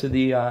zocha to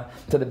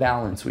the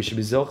balance. We should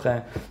be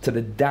zocha to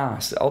the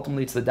das.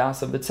 Ultimately, it's the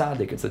das of the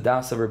tzaddik. It's the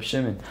das of Reb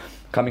Shimon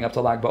coming up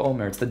to Lag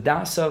BaOmer. It's the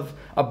das of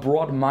a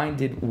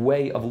broad-minded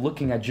way of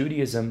looking at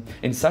Judaism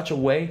in such a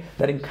way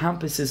that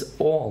encompasses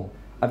all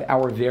of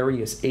our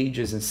various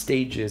ages and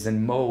stages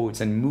and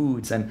modes and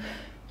moods. And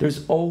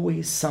there's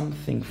always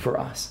something for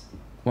us.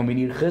 When we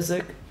need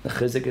chizuk, the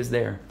chizuk is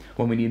there.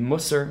 When we need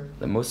musar,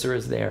 the musar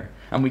is there.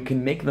 And we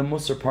can make the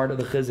musar part of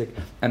the chizuk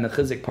and the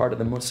chizuk part of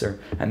the musar.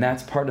 And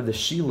that's part of the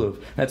shiluv.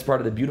 That's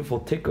part of the beautiful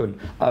tikkun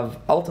of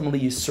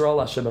ultimately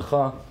Yisrael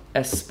Hashemecha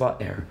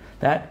Espa'er.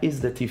 That is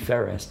the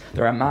Tiferes.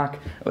 The Ramak,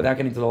 without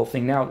getting to the whole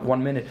thing now,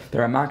 1 minute, the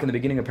Ramak in the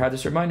beginning of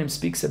Pardes Remanim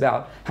speaks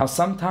about how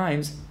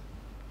sometimes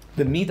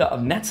the midah of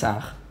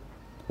Netzach,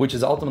 which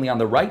is ultimately on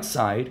the right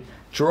side,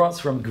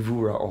 draws from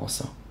Gevura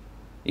also.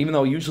 Even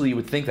though usually you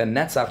would think that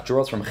Netzach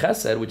draws from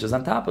Chesed, which is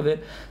on top of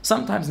it,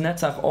 sometimes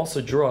Netzach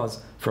also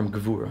draws from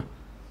Gevura.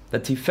 The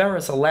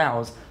Tiferes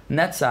allows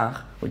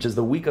Netzach, which is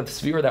the week of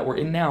Sphira that we're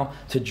in now,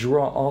 to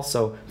draw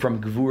also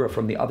from Gevura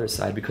from the other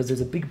side, because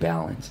there's a big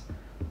balance.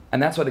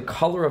 And that's why the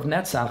color of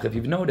Netzach, if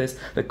you've noticed,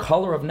 the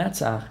color of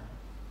Netzach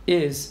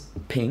is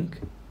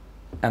pink,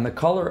 and the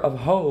color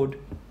of Hod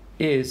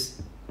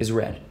is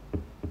red.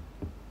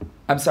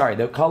 I'm sorry,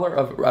 the color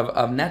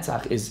of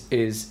Netzach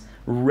is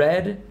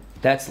red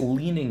that's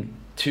leaning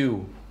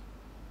to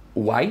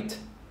white,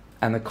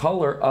 and the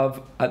color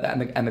of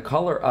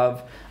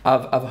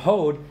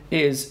Hod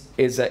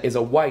is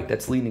a white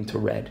that's leaning to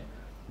red,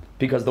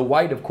 because the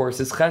white, of course,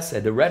 is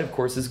Chesed, the red, of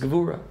course, is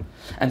Gevura,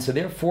 and so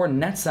therefore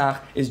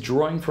Netzach is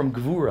drawing from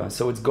Gevura.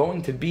 So it's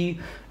going to be,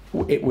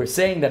 we're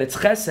saying that it's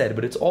Chesed,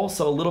 but it's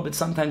also a little bit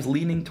sometimes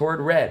leaning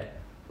toward red.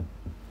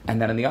 And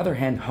then on the other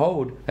hand,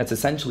 Hod, that's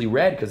essentially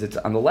red because it's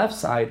on the left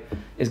side,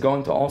 is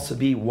going to also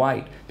be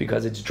white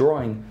because it's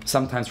drawing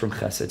sometimes from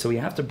Chesed. So we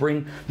have to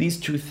bring these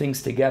two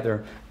things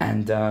together,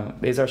 and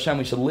Be'ez Hashem,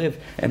 we should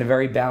live in a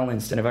very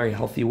balanced and a very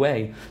healthy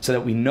way so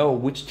that we know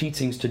which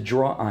teachings to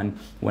draw on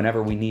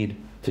whenever we need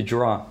to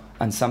draw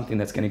on something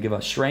that's going to give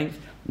us strength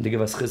and to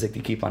give us chizuk to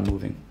keep on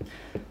moving.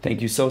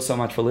 Thank you so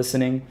much for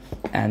listening,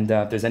 and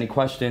if there's any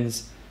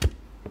questions,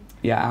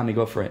 yeah, Ami,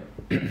 go for it.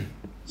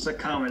 It's a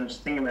common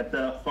just thinking about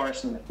the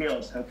forest and the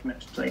fields, how it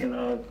connects to, talking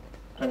about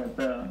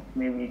the,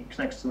 maybe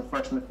connects to the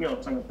forest and the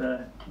fields, talking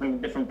about the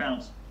different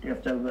balance. You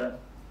have to have the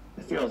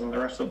fields and the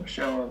rest of the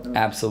show.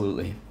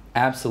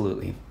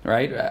 Absolutely,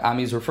 right?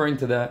 Ami's referring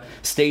to the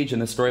stage in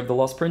the story of the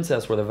Lost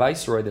Princess, where the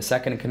viceroy, the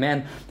second in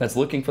command, that's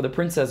looking for the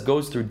princess,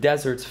 goes through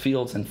deserts,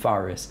 fields, and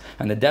forests.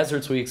 And the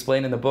deserts, we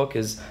explain in the book,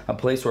 is a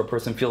place where a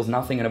person feels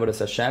nothing in Avodas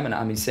Hashem, and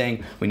Ami's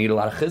saying we need a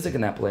lot of chizuk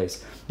in that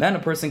place. Then a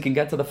person can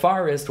get to the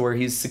forest where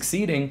he's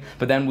succeeding,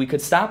 but then we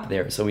could stop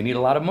there. So we need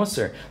a lot of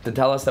musar to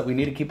tell us that we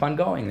need to keep on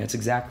going. That's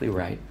exactly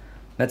right.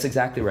 That's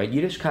exactly right.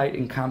 Yiddishkeit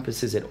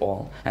encompasses it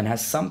all and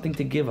has something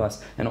to give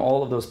us in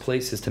all of those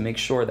places to make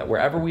sure that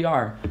wherever we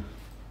are,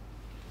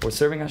 we're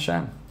serving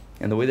Hashem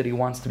in the way that He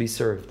wants to be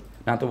served,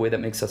 not the way that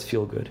makes us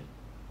feel good.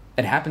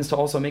 It happens to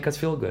also make us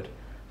feel good,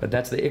 but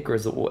that's the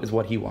ikr, is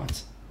what He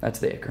wants. That's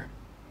the ikr.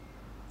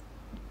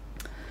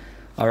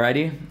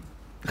 Alrighty.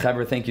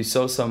 Chaver, thank you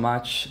so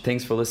much.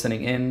 Thanks for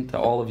listening in to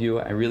all of you.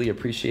 I really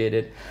appreciate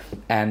it.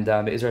 And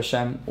Be'ez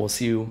Hashem, we'll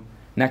see you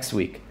next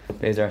week.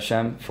 Be'ez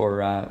Hashem for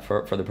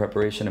the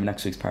preparation of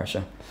next week's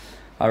parsha.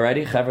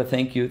 Alrighty, Chaver,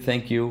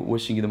 thank you.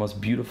 Wishing you the most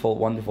beautiful,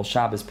 wonderful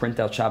Shabbos. Print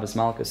out Shabbos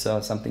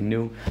Malkusa, something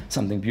new,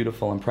 something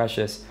beautiful and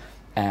precious.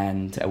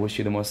 And I wish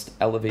you the most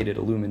elevated,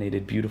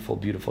 illuminated, beautiful,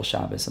 beautiful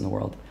Shabbos in the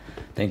world.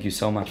 Thank you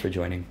so much for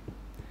joining.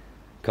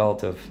 Kol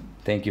Tov.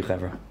 Thank you,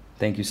 Chaver.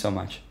 Thank you so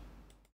much.